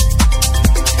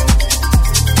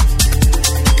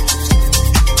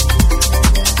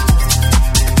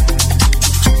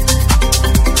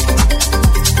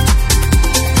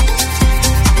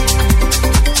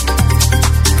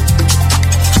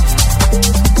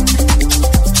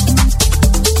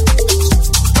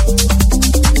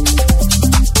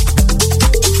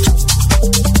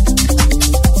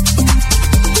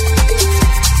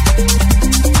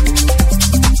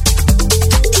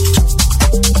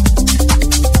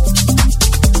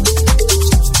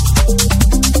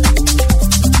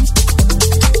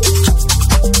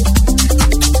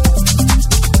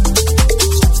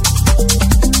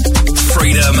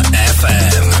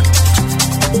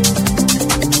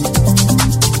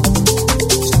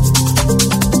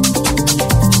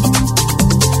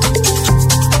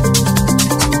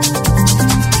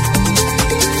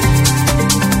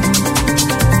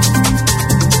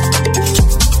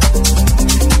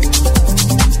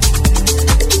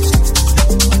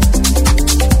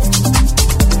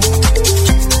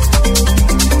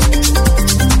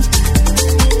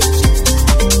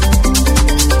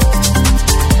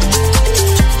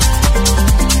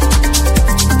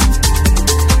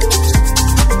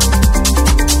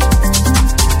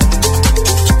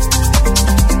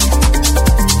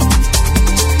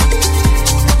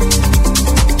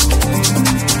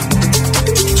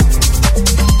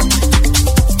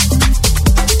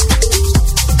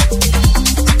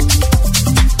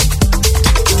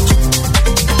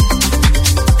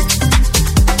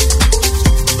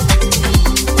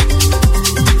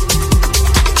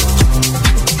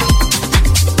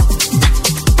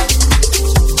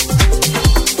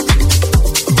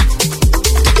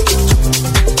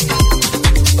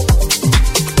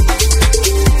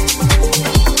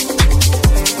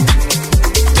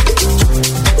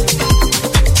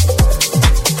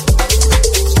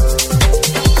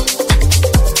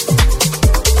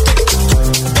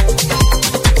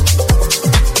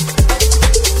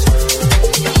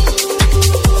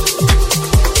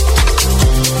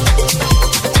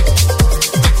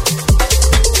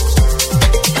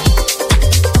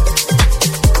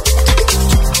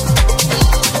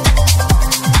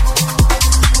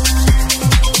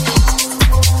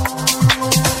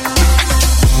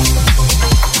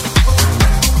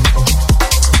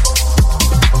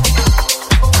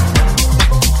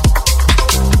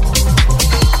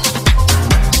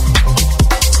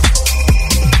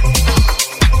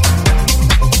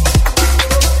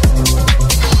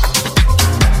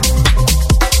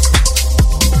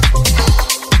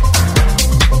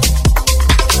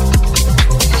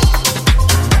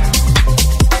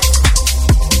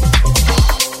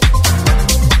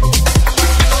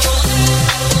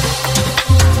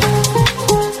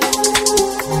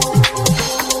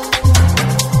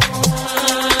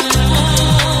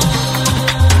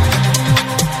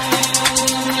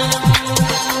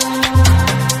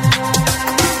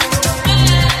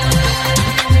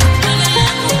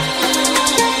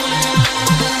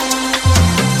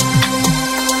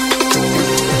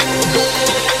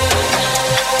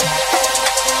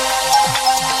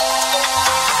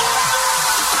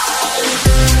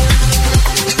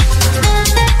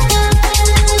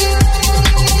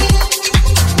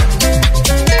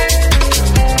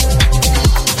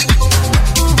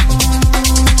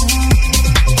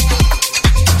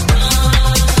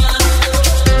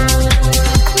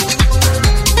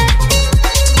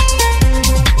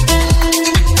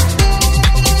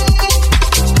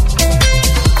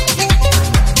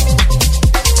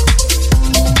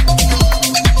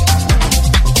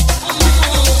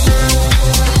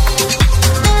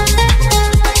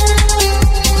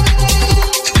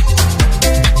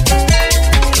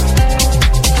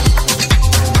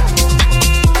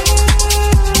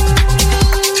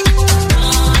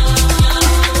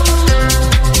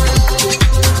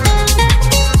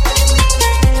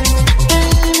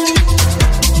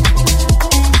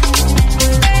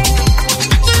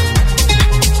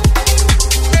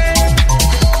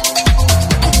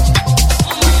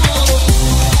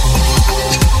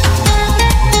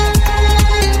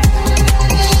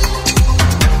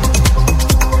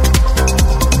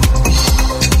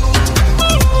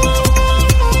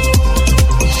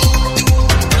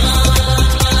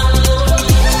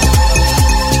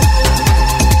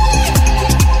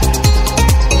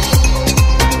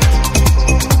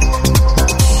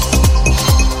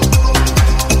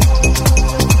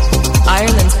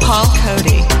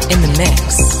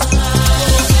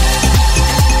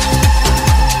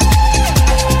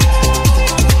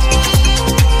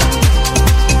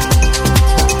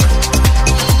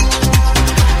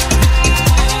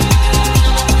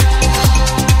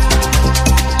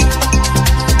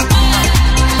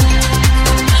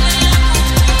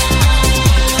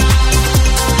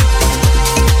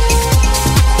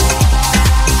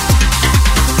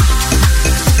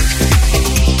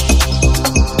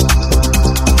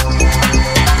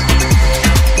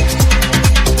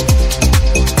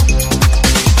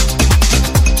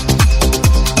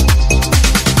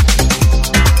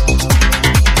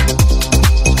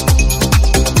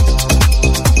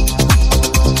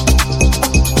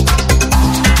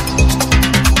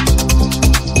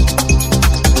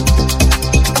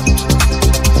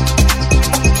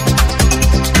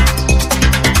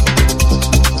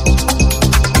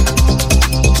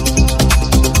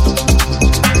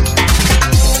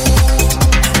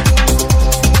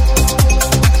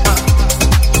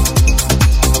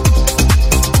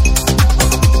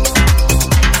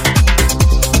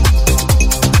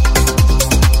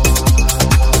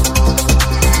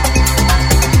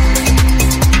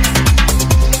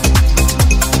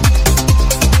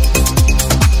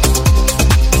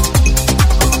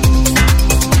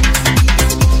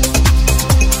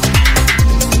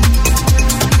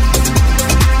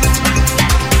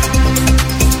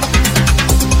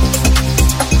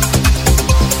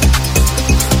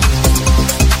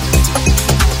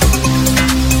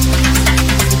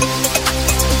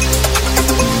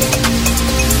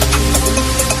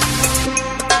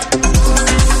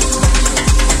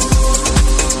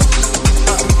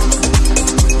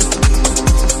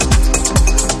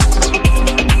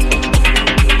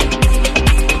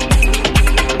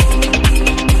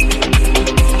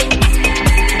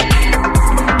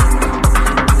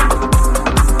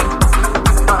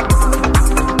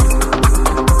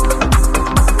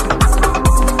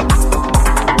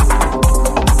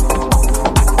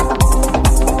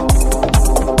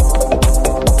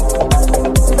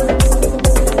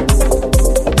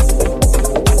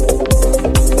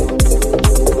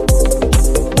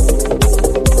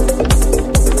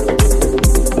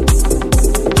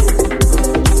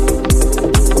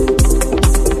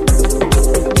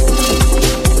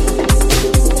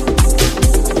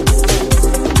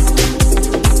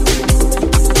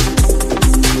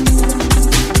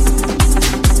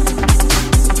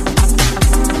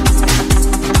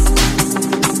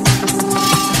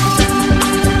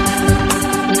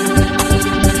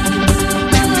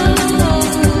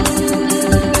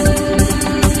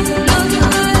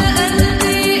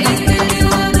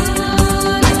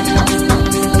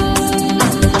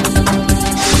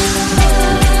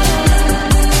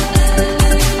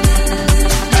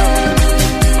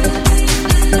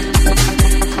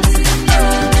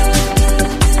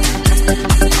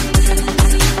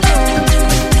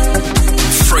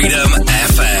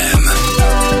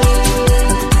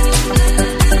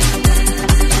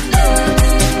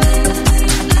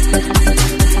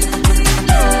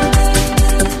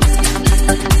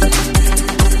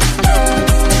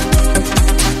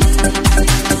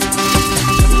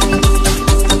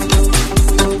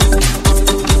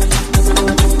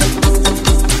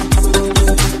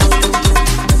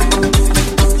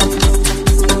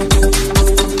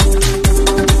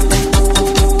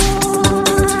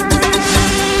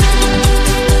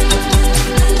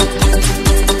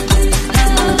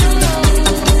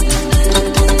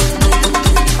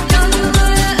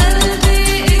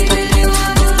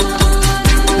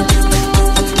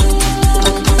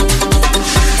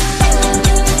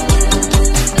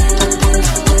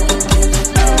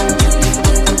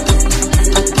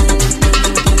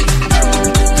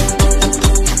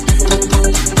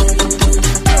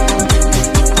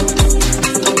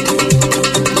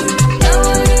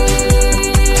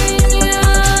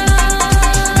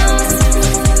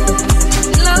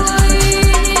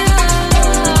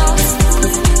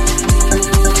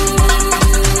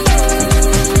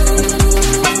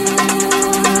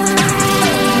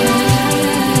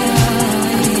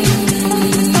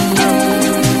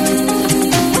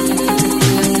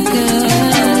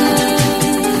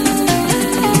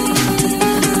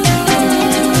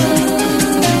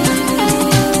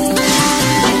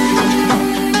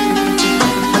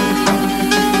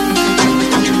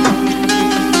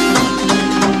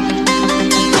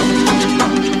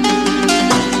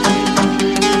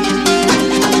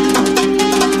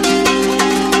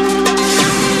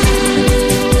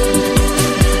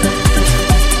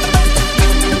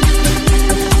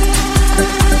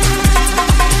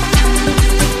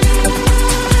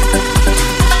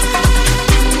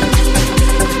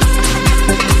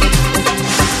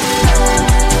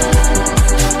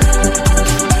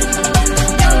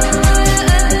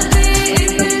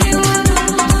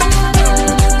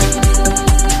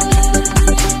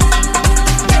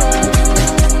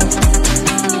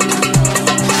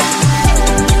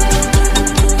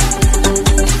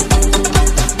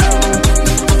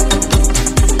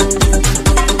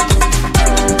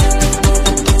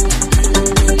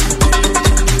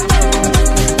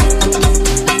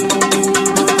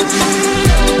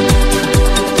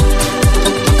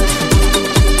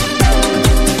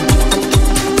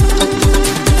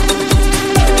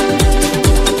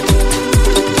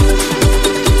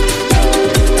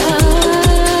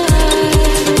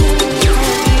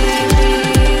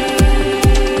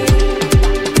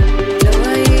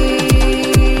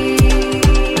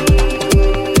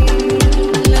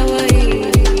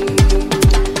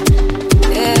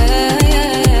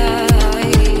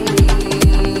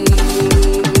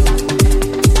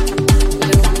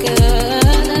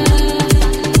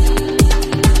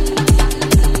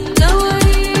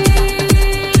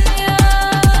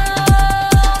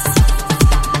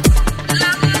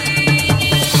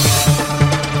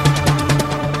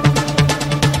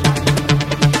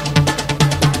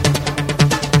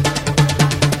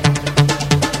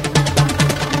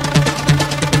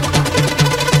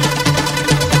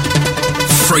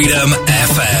 Freedom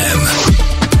FM.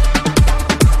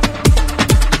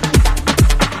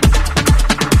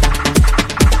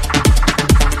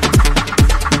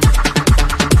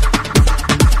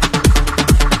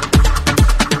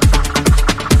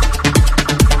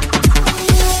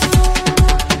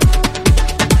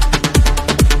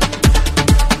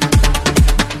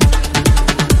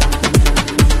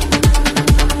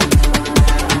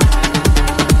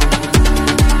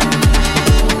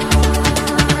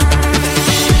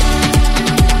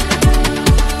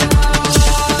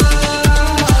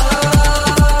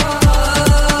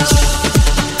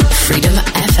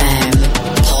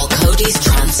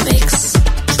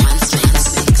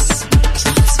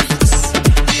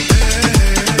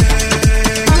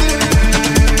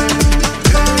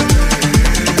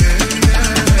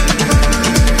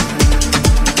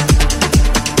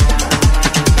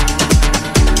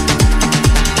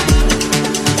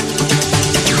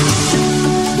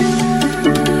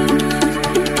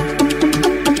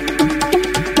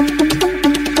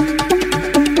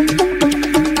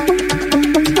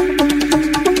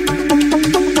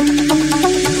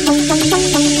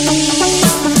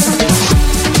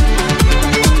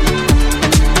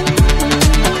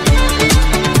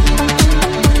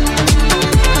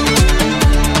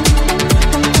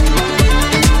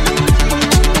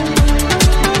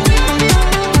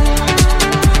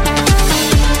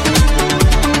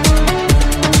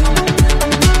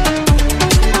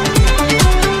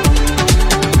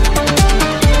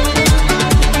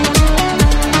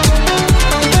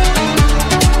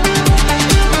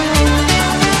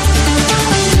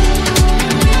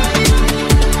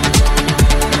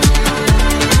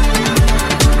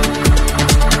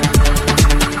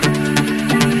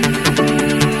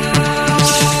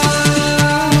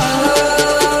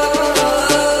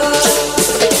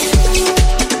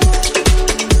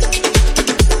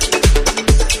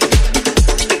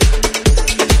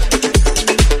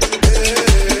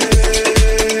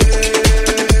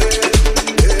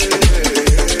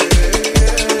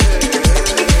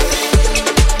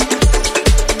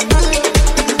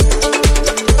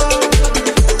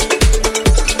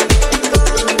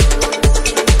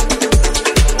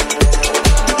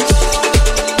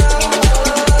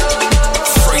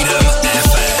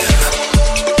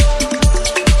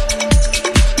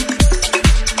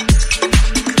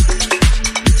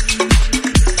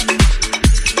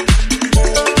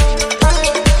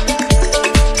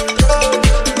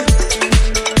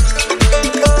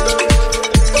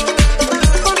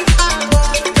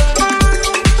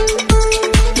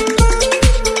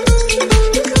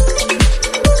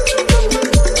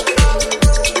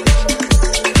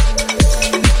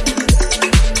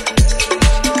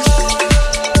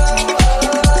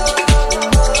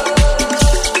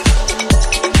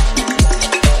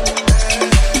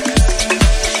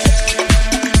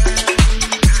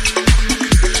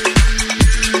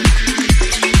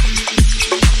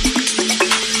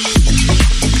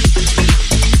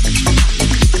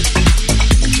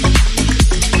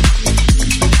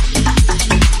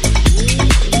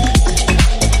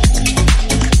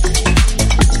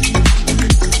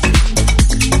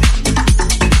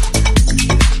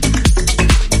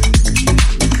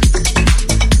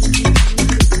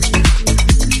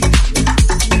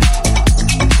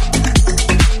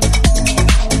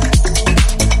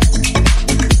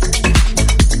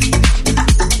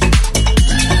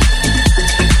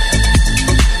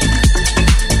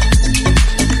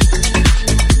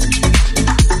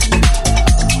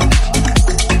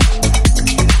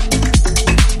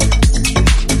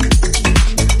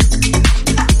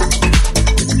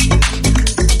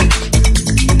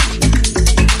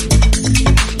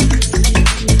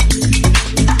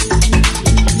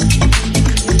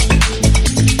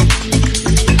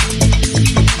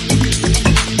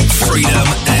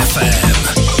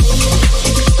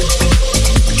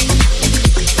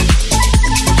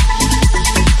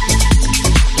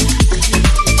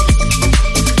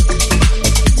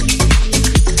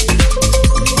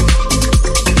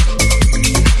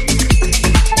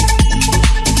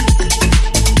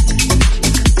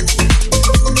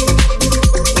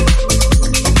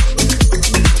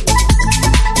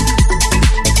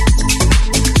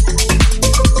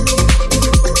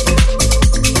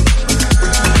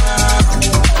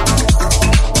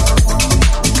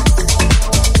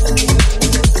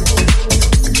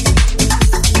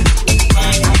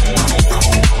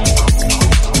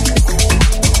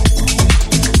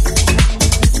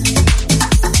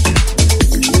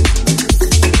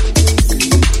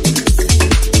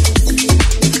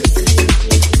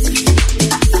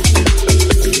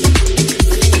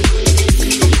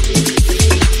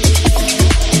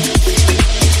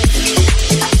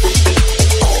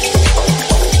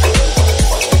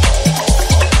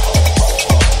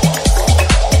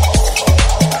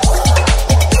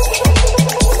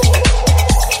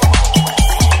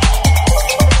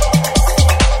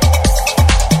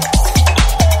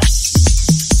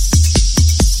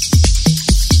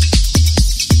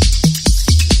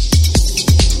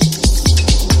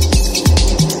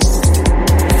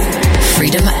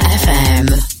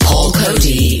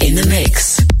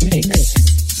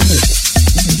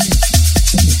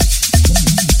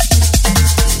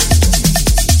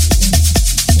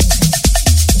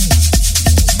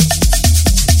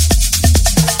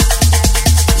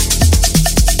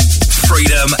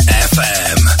 Freedom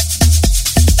FM.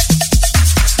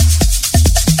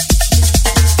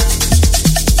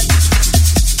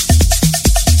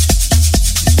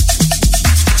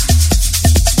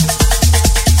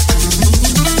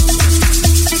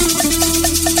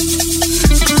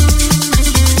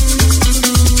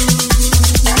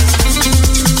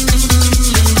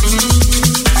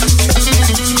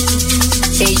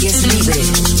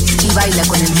 Baila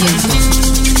con el viento,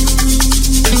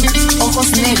 ojos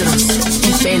negros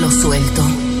y pelo suelto.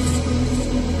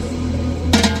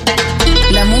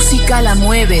 La música la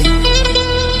mueve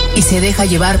y se deja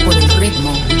llevar por el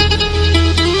ritmo.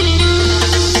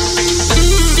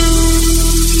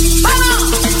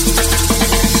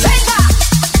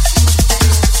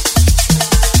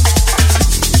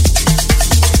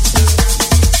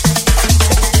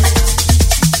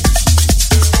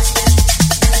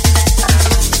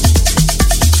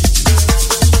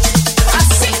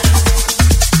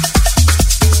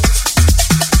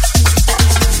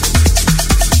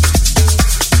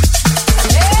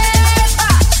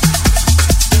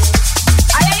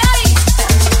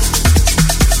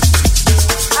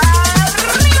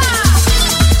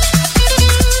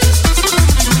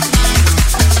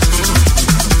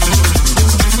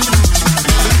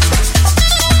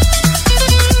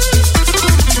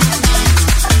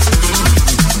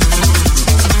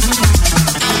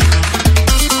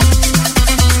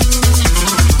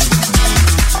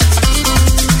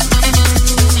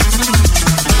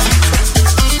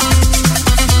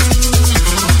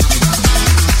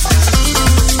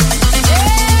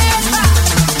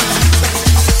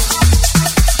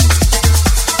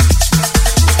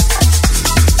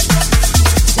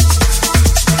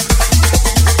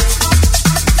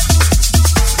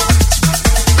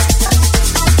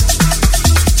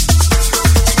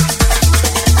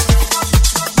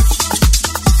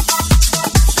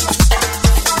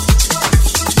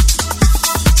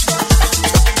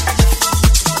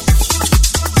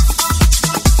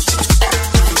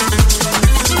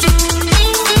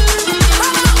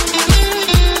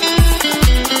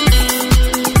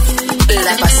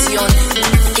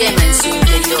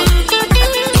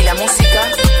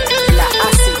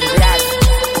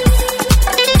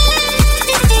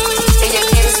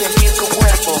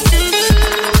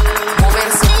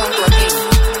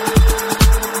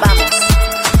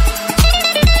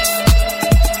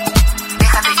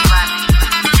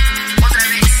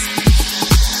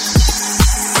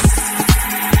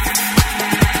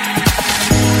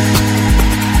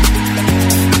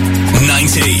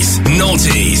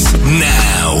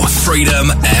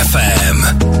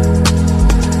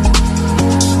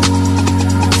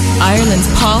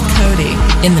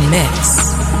 In the mix.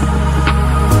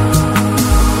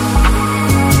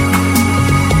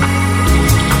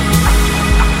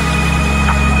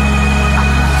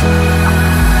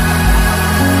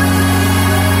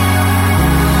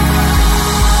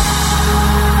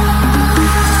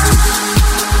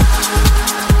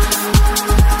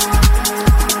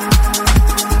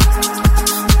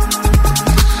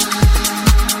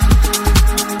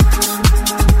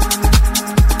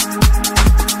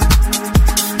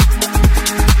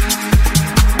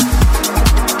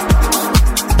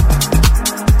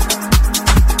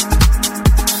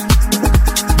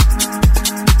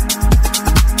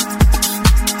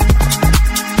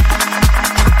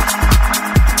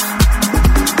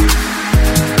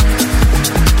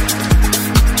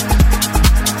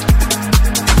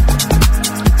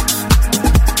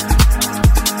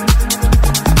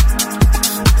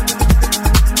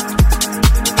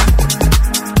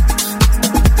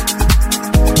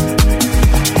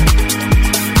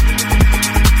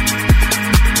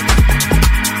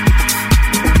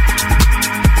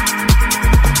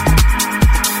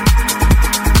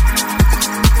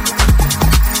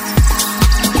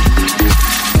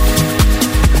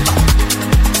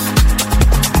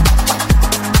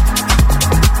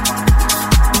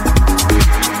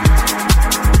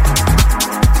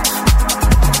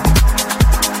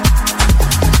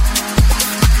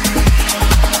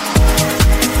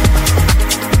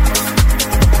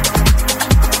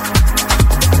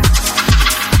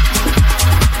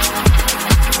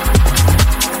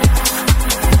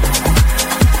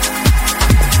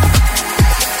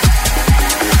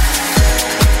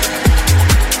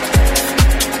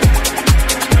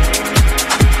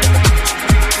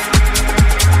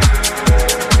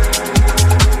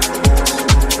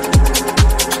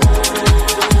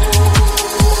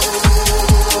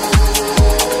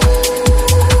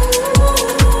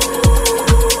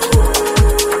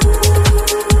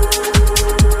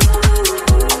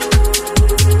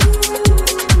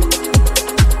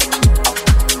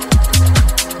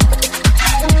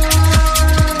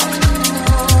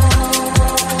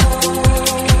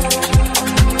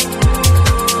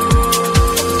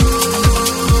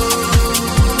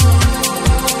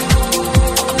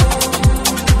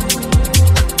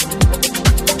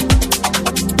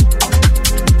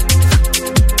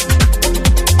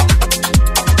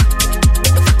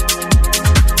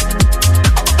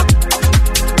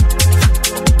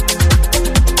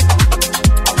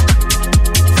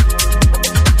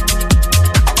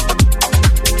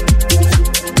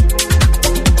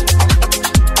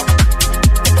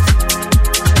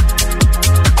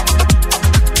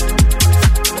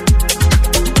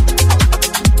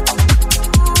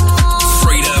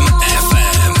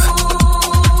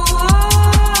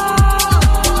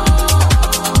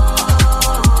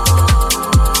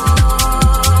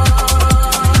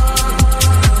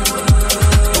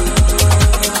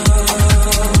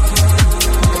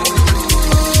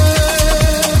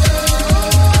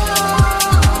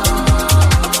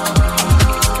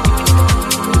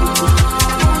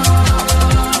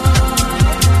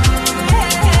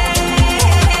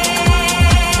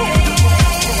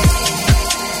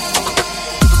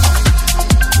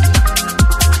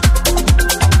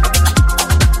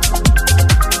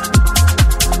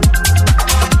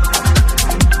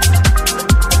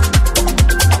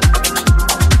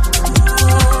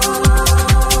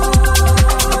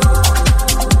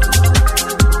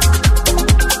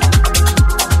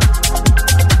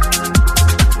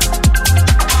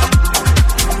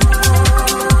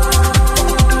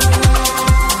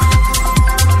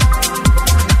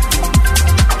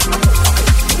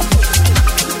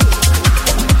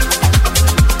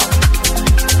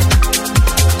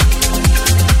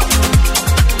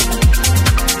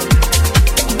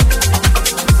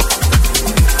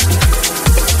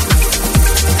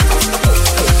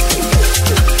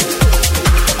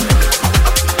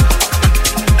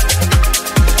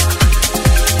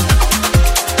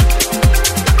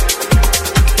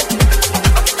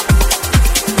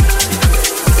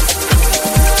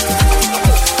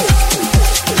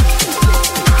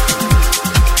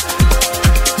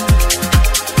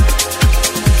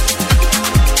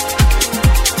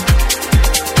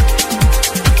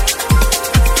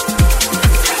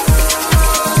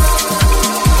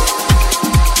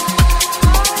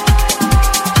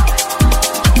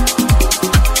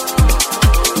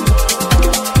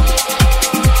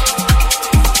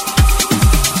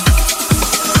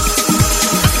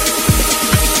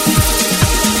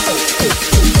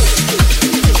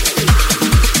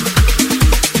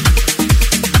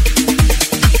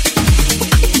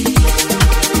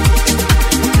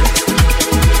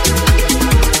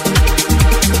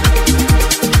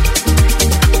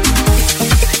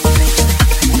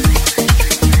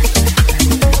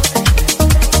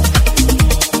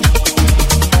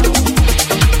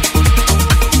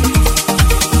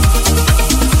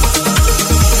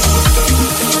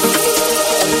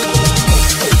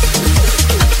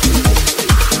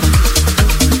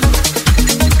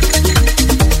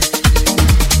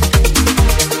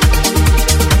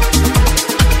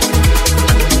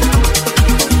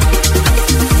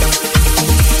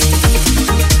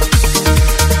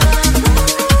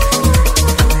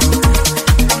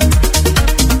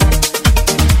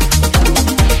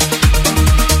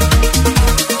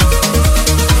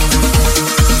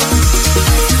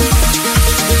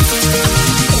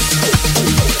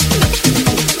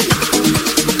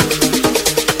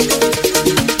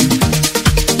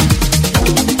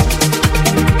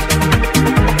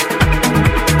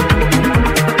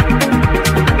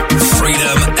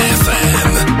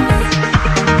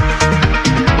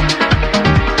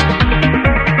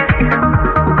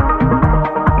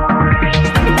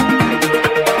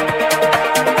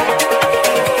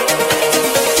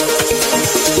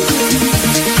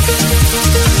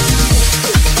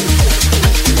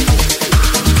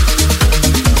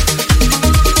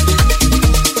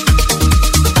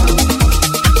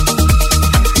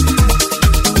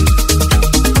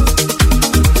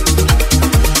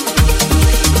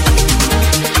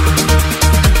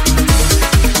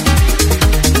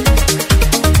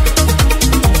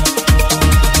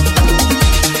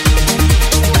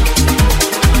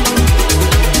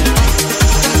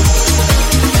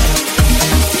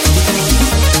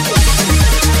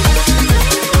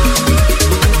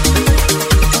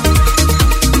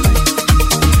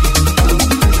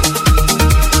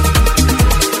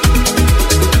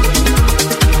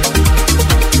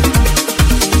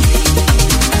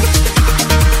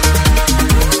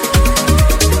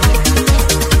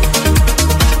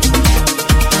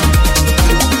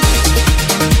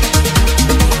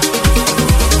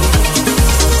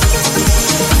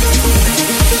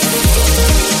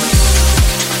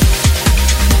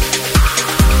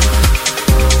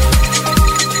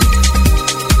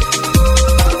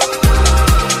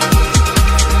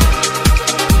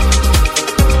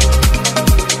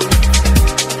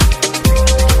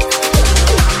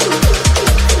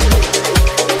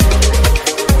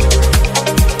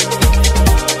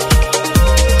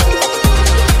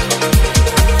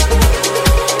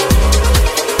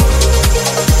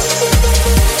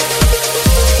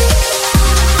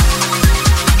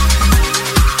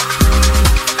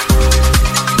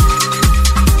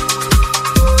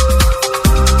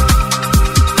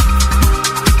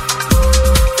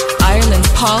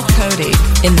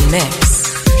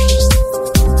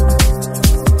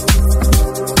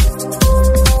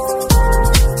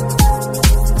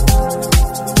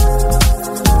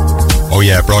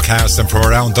 broadcasting from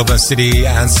around Dublin City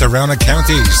and surrounding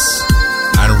counties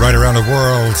and right around the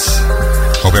world.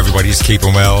 Hope everybody's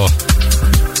keeping well.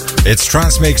 It's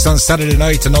Trance Mix on Saturday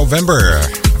night in November.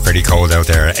 Pretty cold out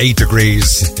there, 8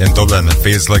 degrees in Dublin.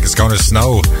 Feels like it's going to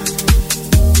snow.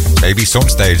 Maybe some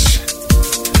stage.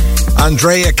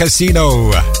 Andrea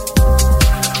Casino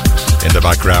in the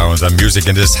background, and music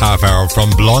in this half hour from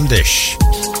Blondish,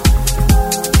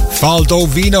 Faldo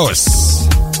Venus,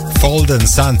 Folden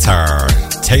Santar,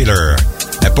 Taylor,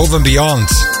 Above and Beyond.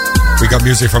 We got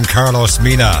music from Carlos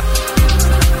Mina,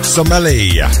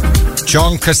 Someli,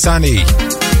 John Cassani,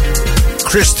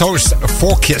 Christos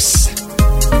Forkis,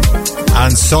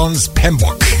 and Sons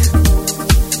Pembroke.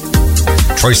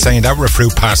 Try saying that with a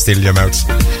fruit pastel in your mouth.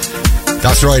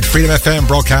 That's right, Freedom FM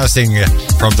broadcasting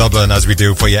from Dublin as we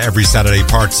do for you every Saturday,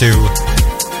 part 2.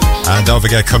 And don't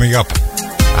forget, coming up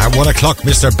at 1 o'clock,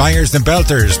 Mr. Bangers and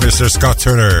Belters, Mr. Scott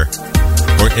Turner.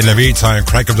 But in the meantime,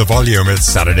 crank up the volume, it's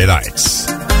Saturday nights.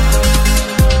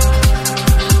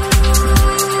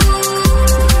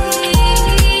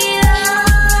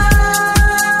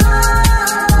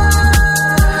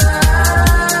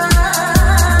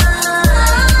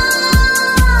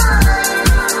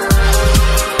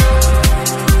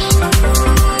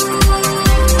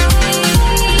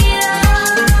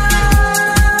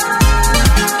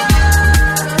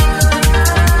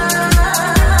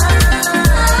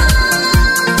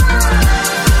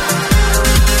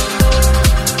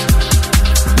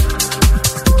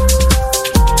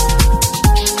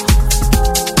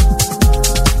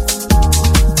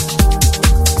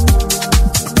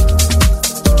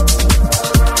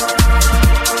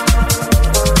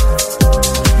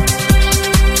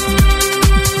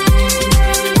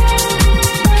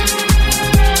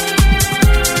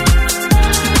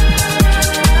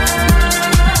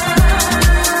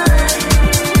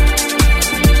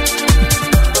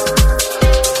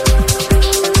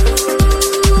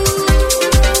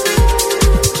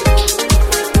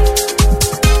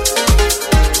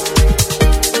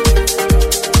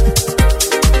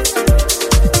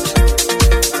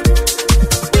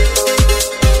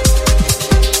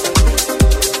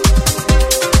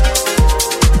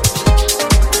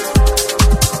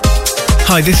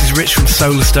 Hi, this is Rich from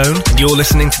Solarstone, and you're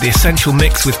listening to The Essential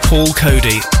Mix with Paul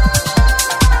Coady.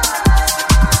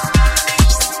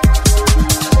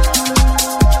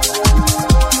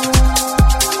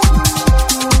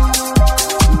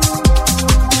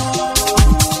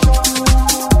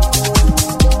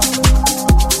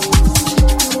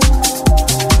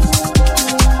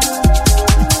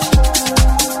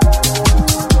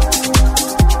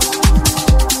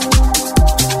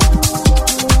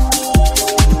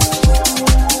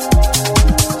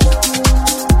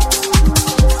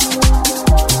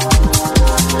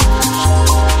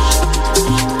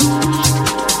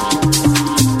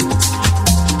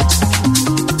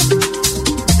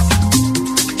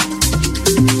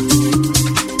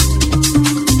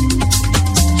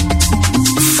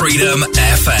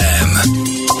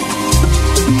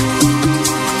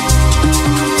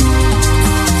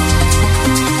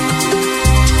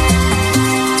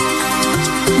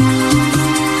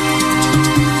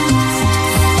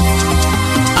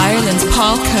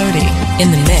 In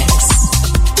the mix.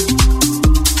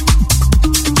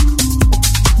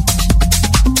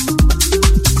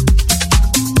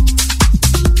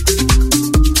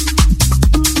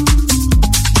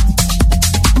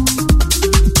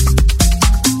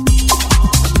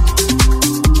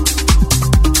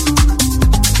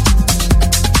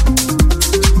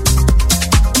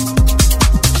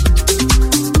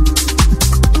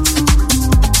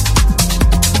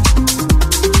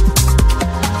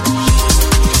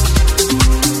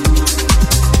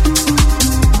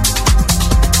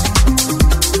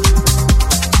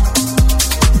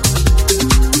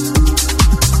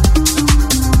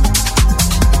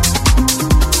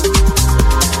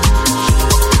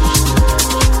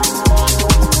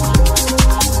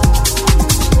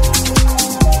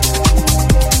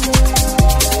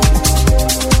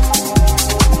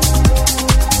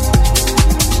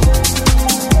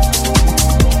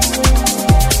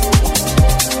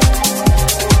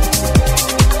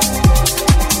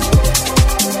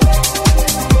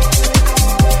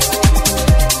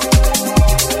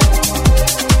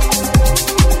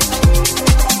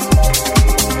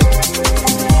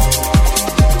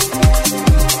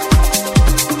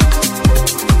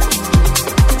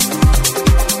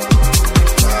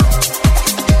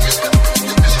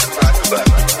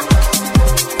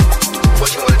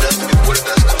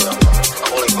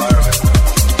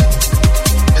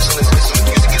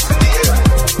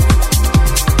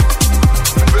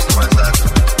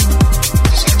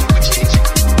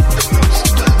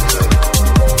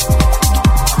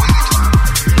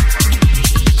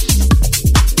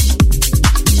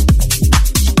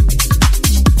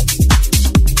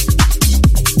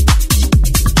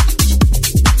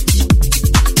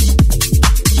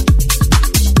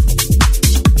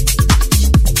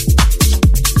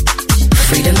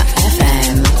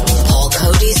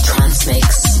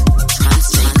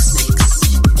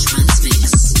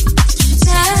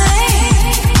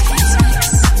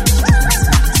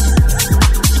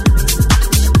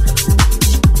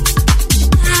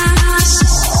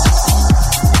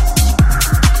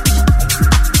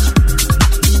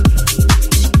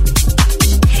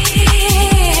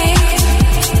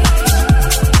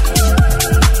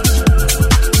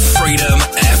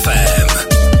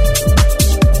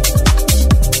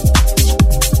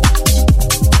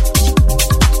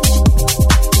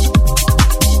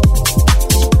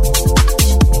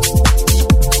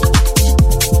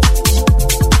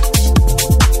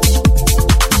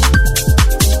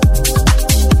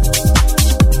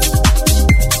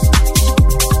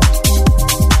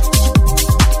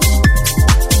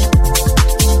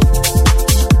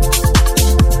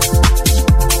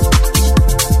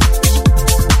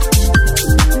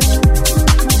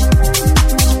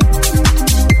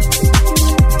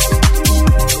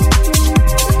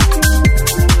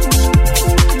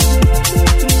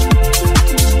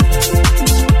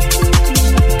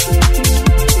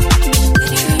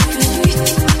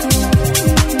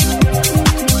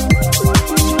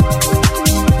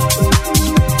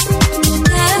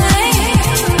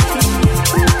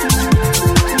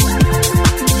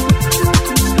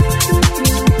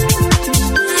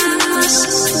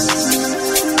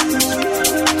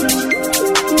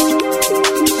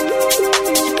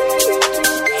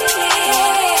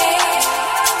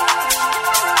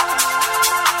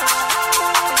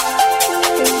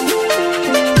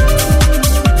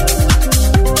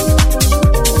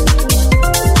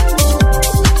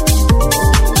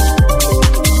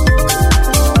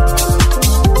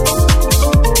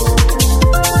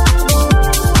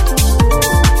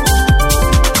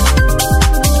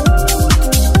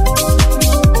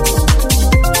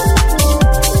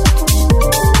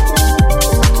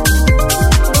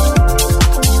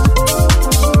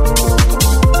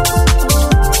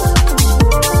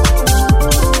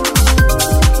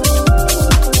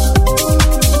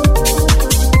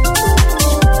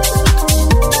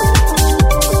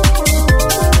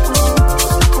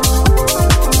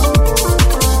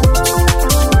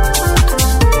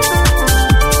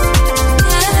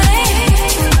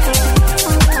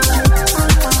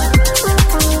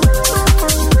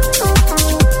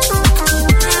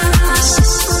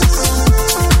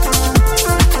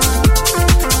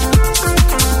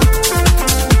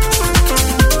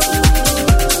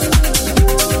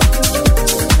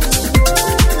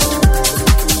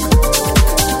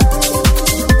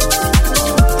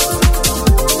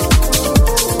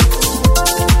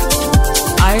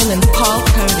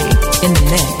 in the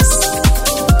mix.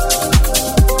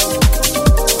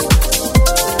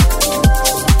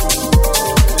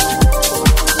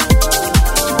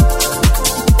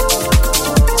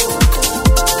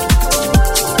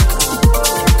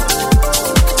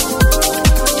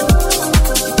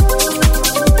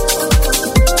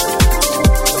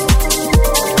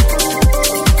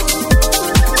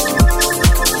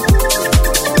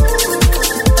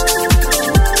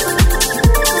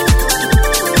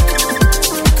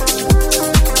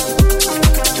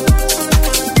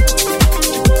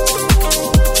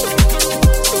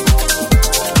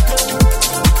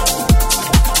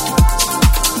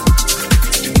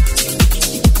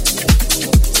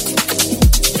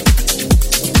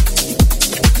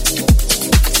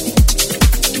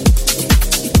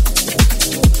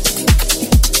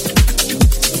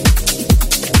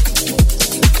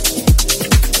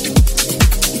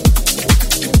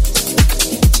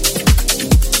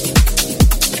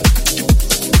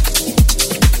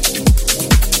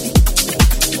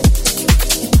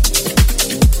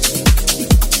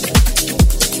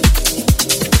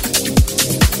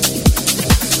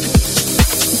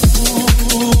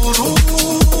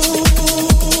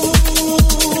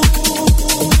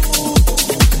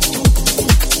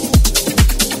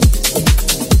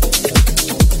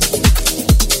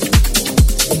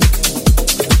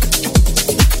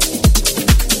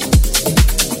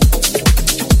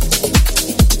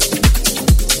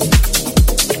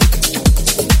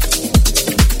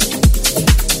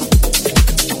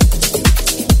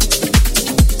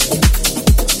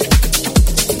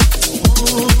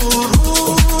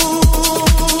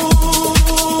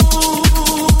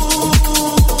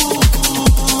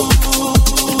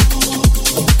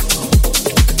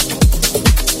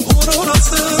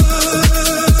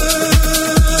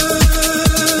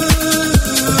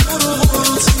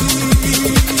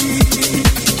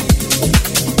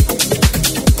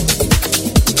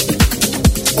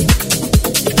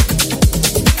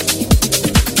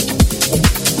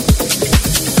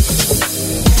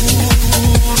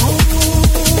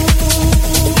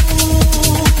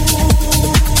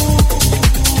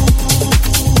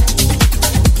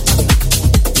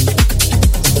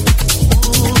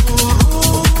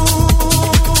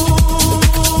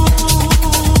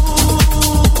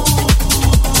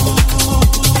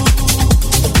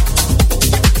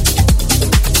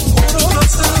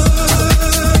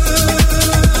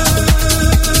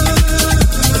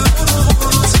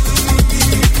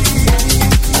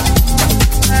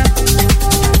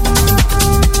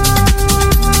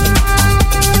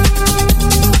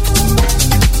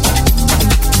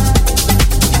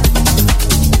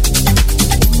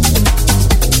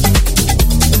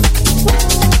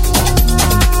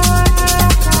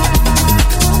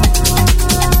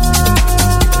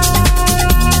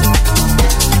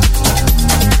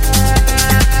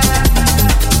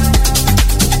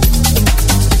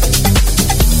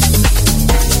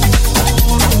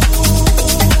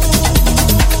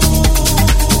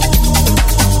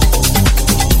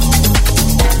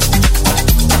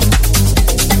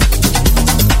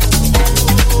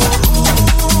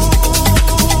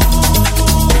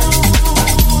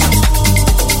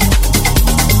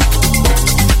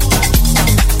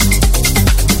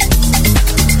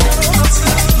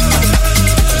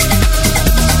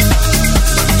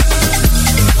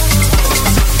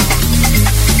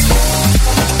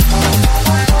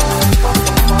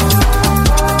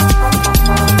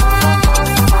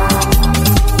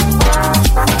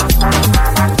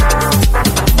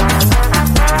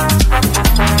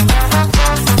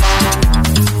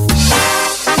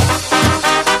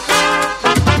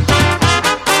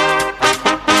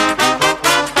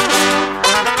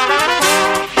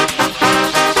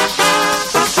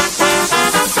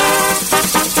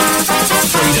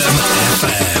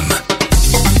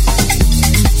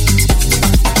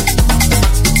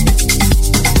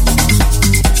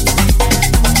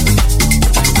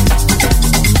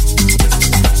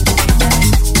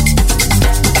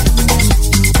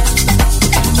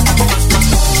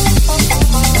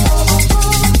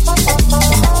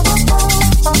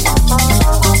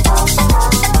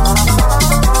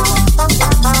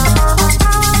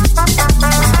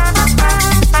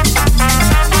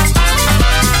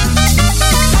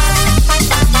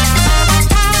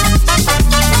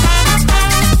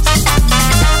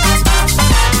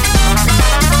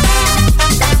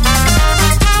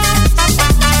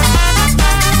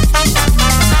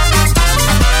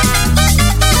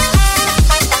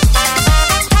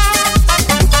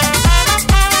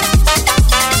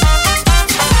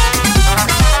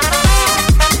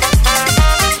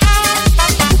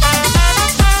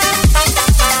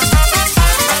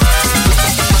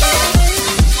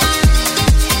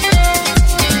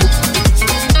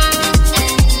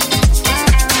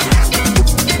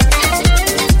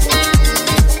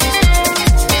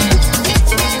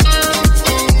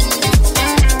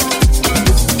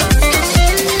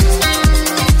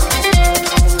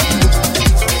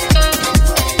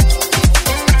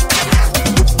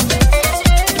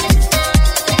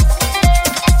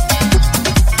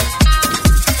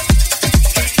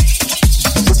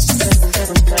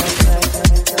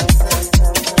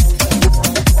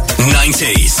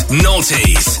 90s,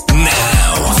 noughties,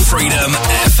 now. Freedom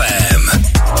FM.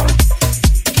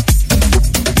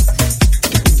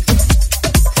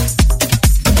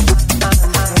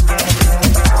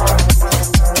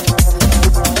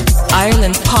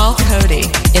 Ireland Paul Coady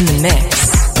in the mix.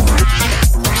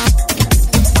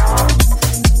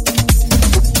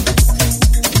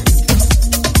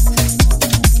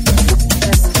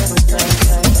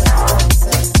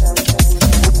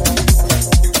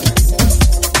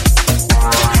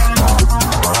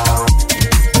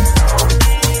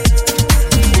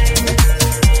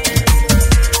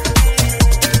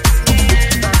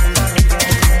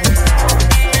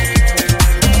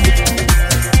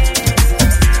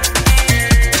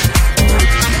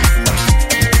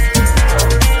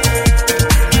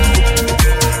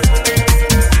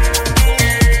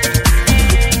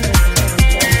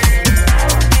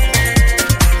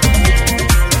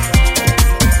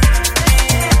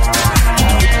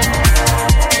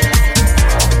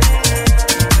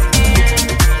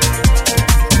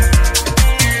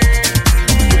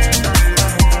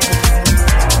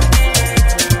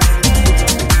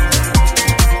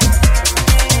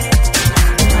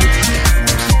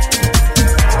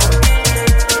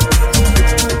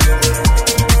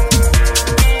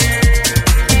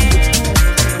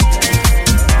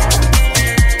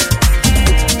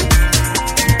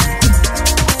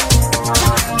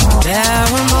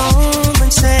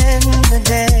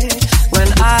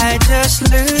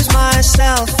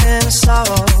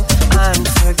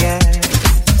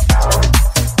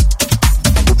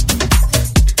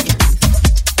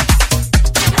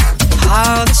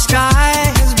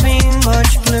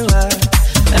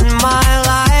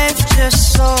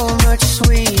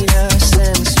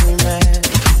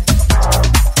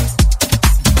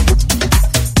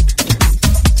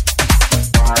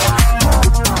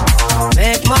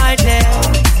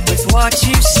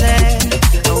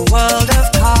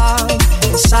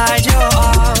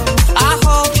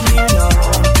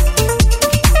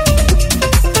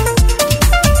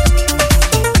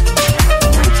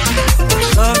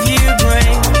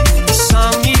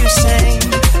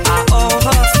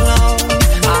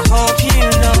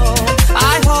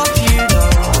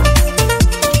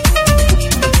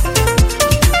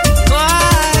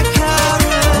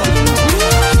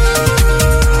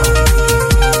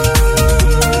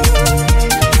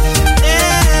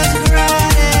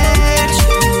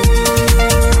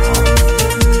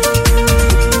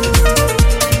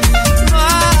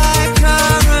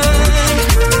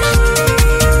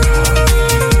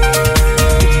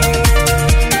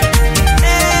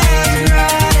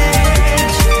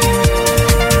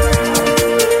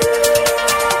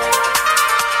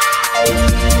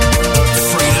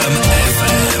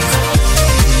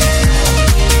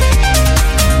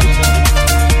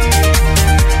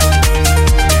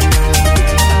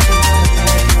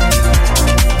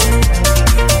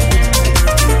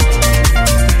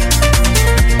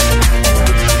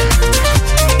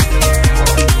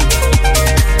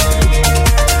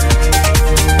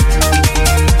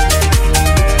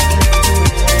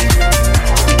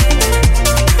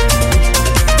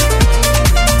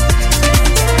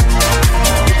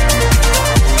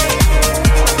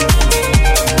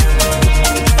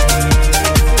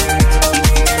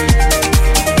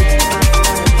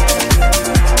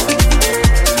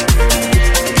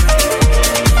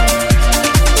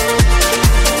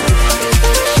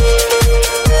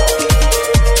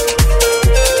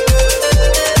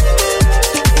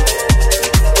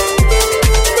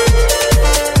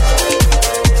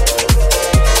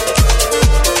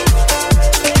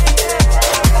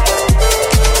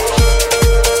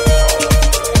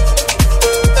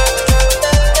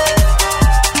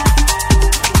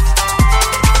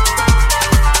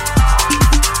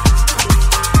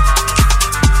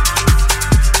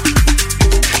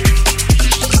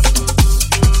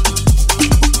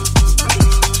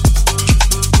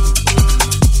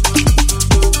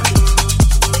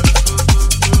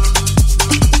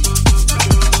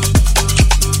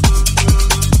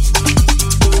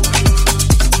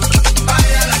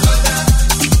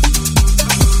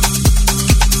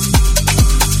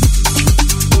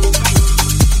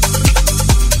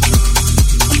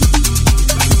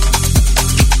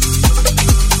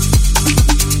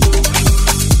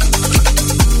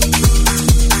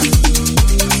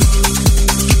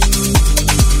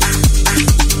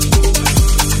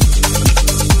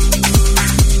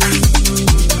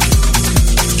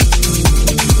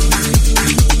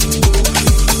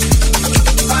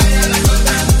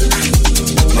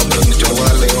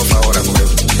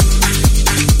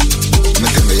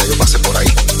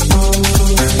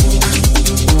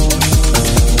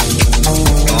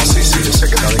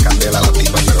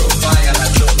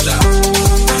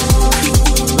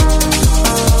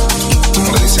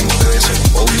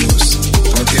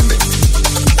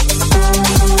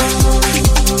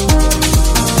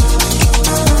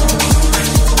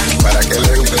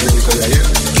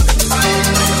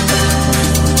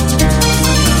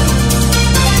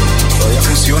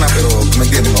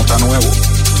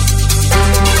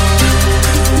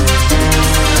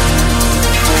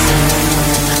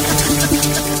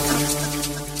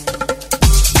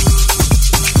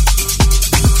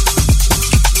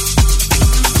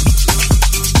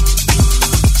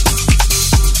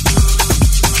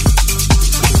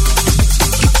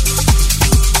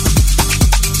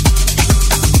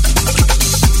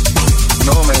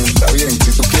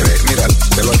 mira,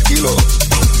 te lo alquilo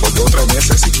por 2 o 3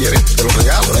 meses si quieres, te lo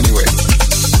regalo, anyway.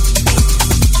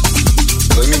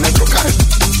 Te doy mi MetroCard.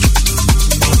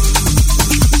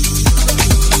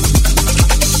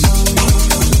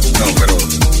 No, pero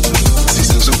si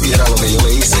se supiera lo que yo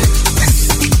le hice.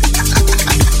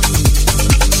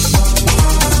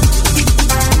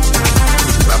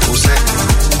 La puse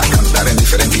a cantar en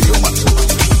diferentes idiomas.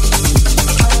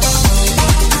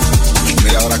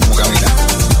 Mira ahora cómo camina.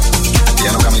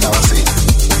 Ya no caminaba así.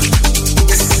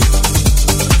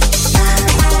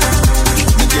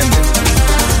 ¿Me entiendes?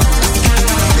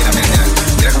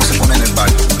 Mira cómo se pone en el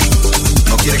bar.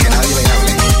 No quiere que nadie le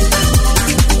hable.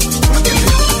 ¿No me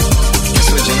entiendes?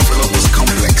 Eso es Jennifer Lopez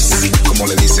Complex, como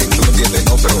le dicen. ¿Tú lo entiendes?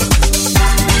 No, pero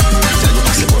ya yo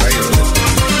pasé por ahí, ¿verdad?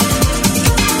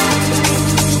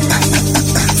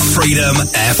 Freedom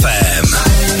FM.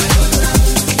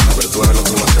 No, pero tú a ver lo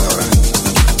que tú vas a hacer ahora.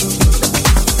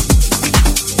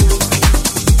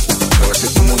 Te voy a decir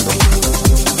tu mundo.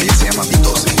 Ella se llama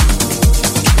Vitose.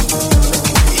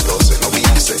 Vitose, no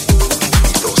Beyoncé.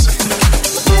 Vitose.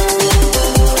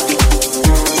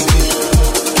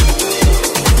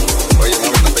 Oye,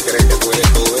 mami, no te crees que tú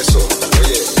eres todo eso.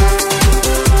 Oye.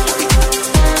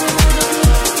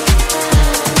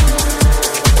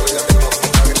 Olvídate cómo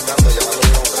está gritando, llamando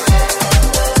mi nombre.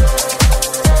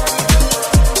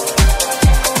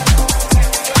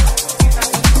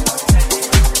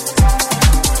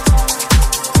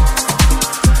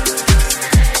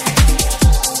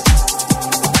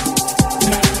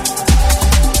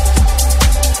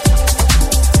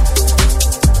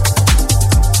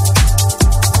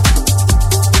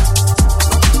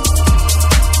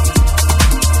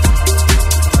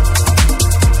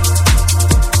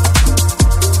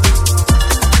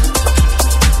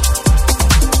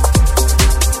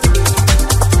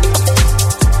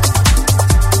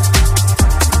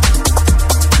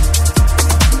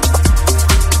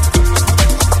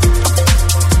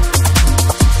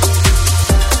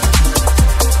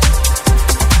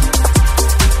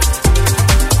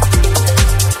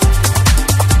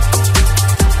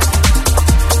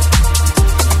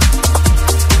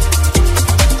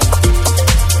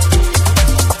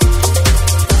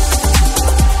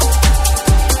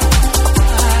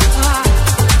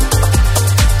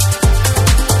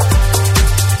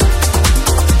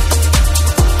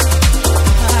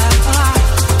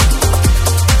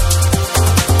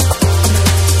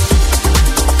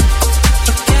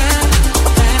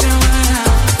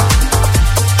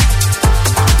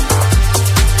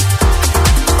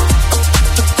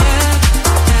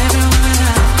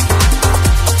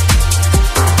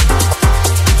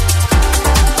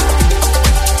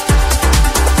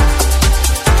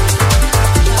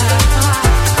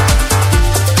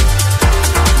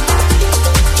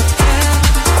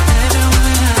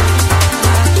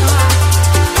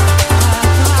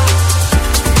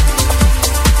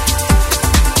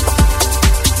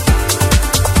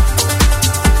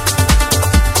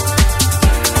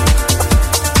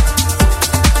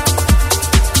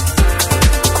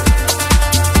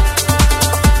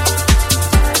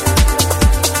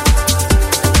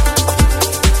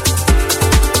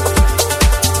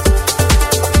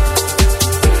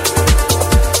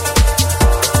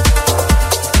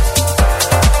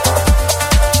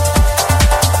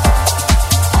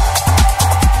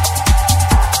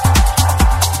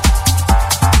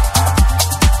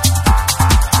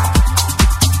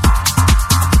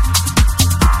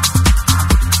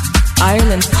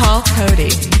 Ireland's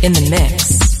Coady in the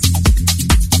mix.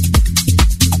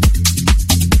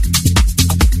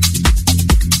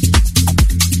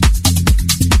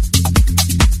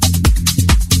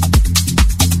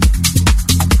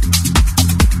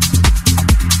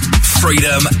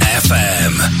 Freedom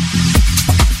FM.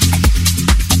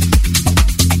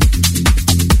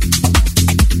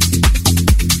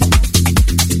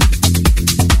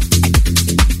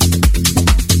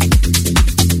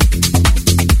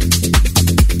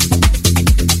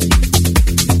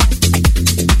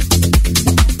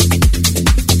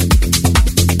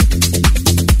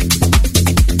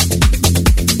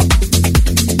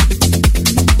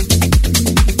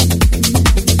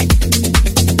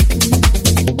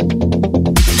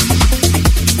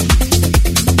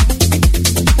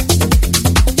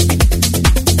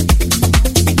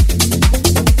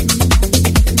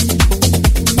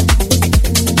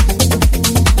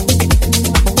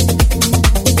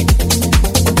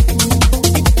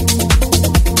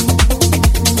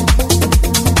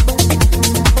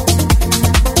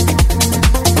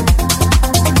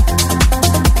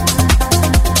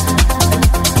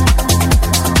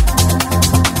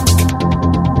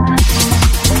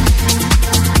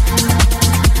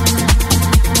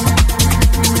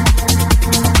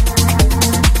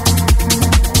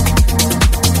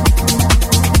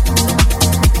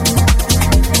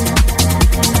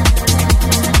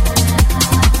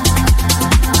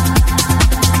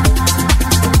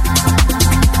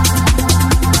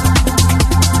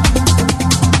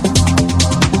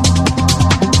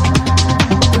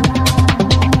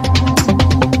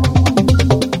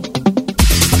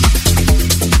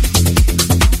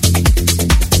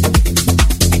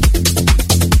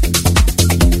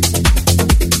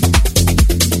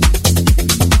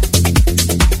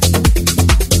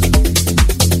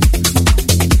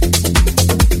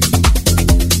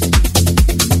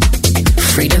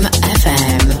 Freedom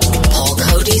FM. Paul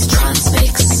Coady's Trance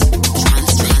Mix.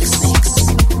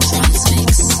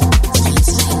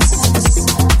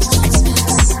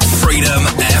 Freedom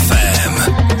FM.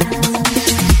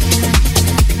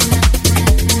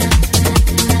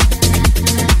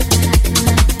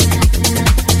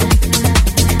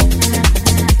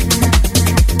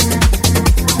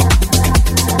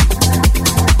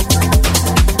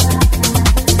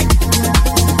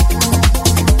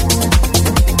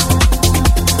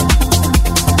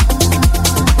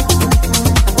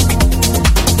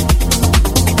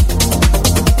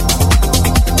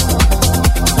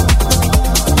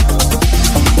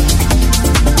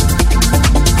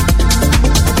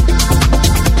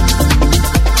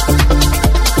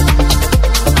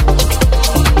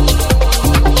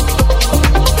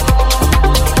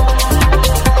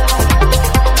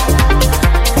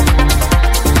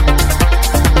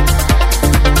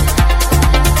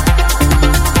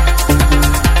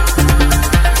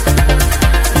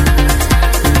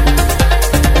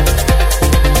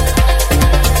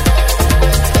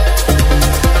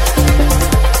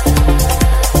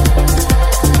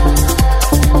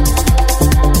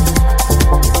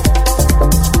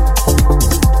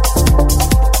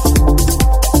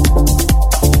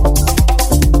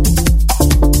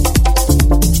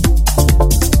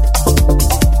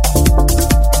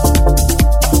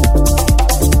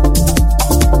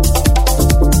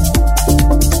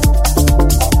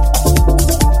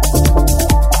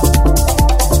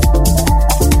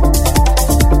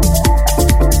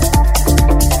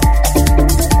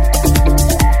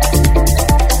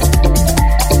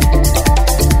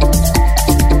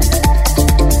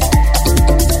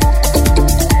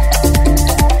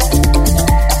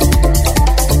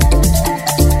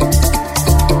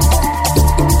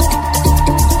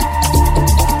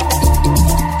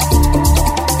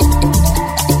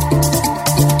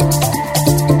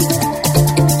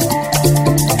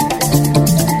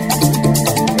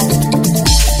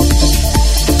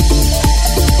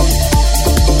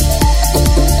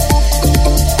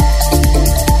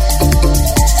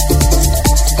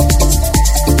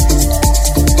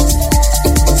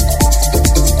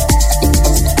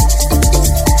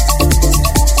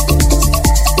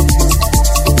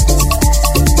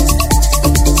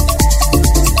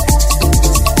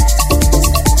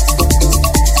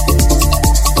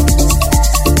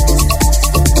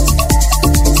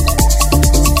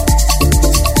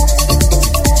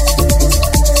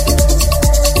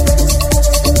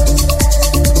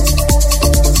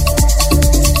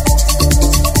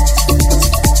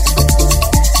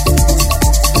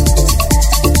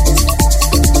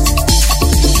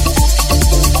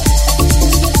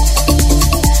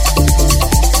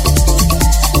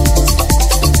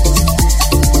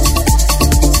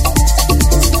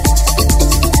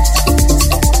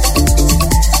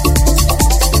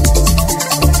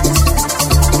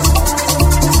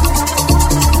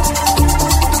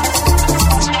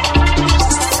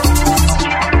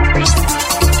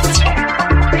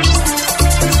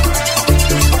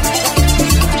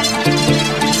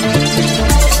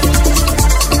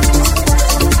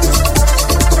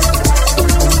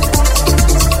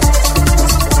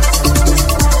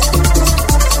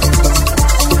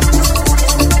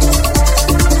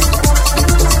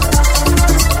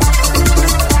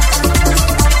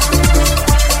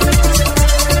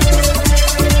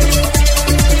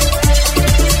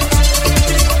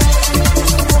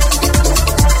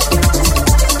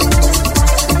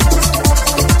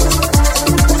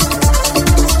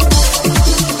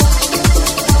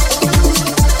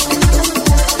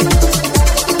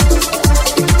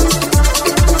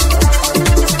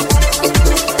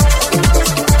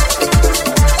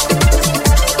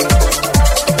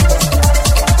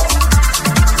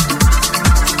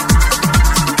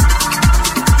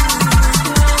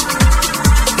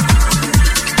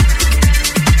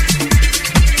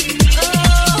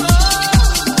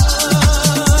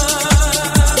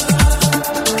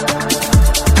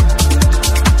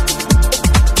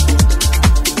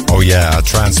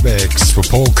 Trance Mix with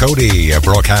Paul Coady,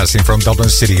 broadcasting from Dublin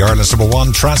City, Ireland's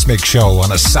 #1 Trance Mix show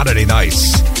on a Saturday night.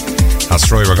 That's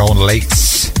right, we're going late.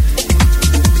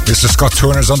 Mr. Scott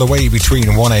Turner's on the way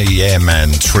between 1 a.m.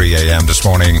 and 3 a.m. this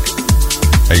morning.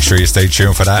 Make sure you stay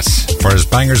tuned for that, for his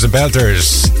bangers and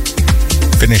belters.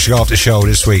 Finishing off the show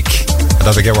this week. And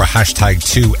don't forget, we're hashtag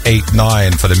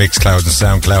 289 for the Mixcloud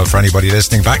and Soundcloud for anybody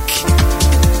listening back.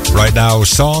 Right now,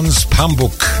 Sons,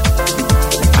 Pambuk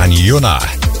and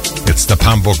Yuna. It's the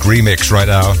Pambuk remix right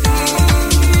now.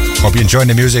 Hope you enjoyed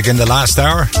the music in the last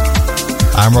hour.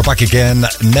 And we're back again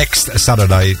next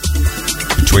Saturday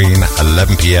between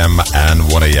 11 p.m.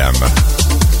 and 1 a.m.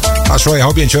 That's right, I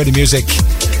hope you enjoyed the music.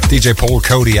 DJ Paul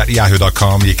Coady at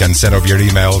yahoo.com. You can send over your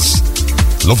emails.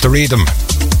 Love to read them.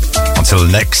 Until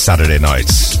next Saturday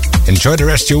night. Enjoy the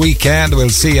rest of your weekend. We'll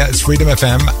see you. It's Freedom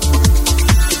FM.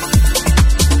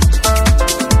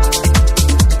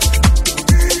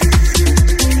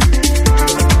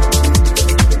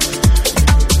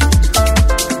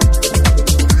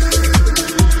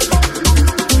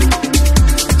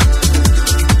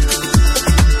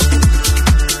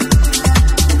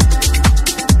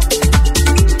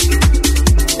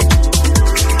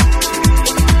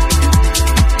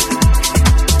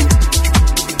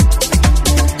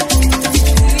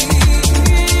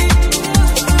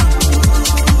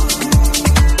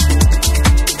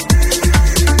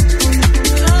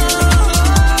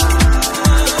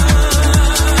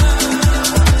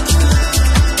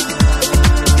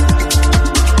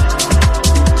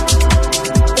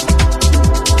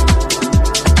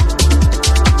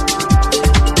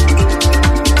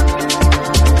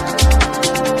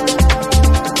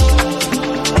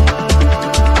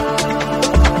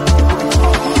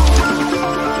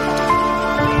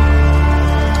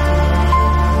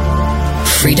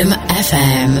 Freedom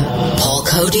FM, Paul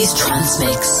Coady's Trance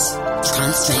Mix.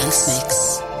 Trance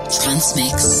Mix. Trance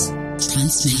Mix.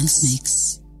 Trance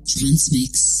Mix. Trance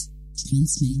Mix.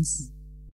 Trance Mix.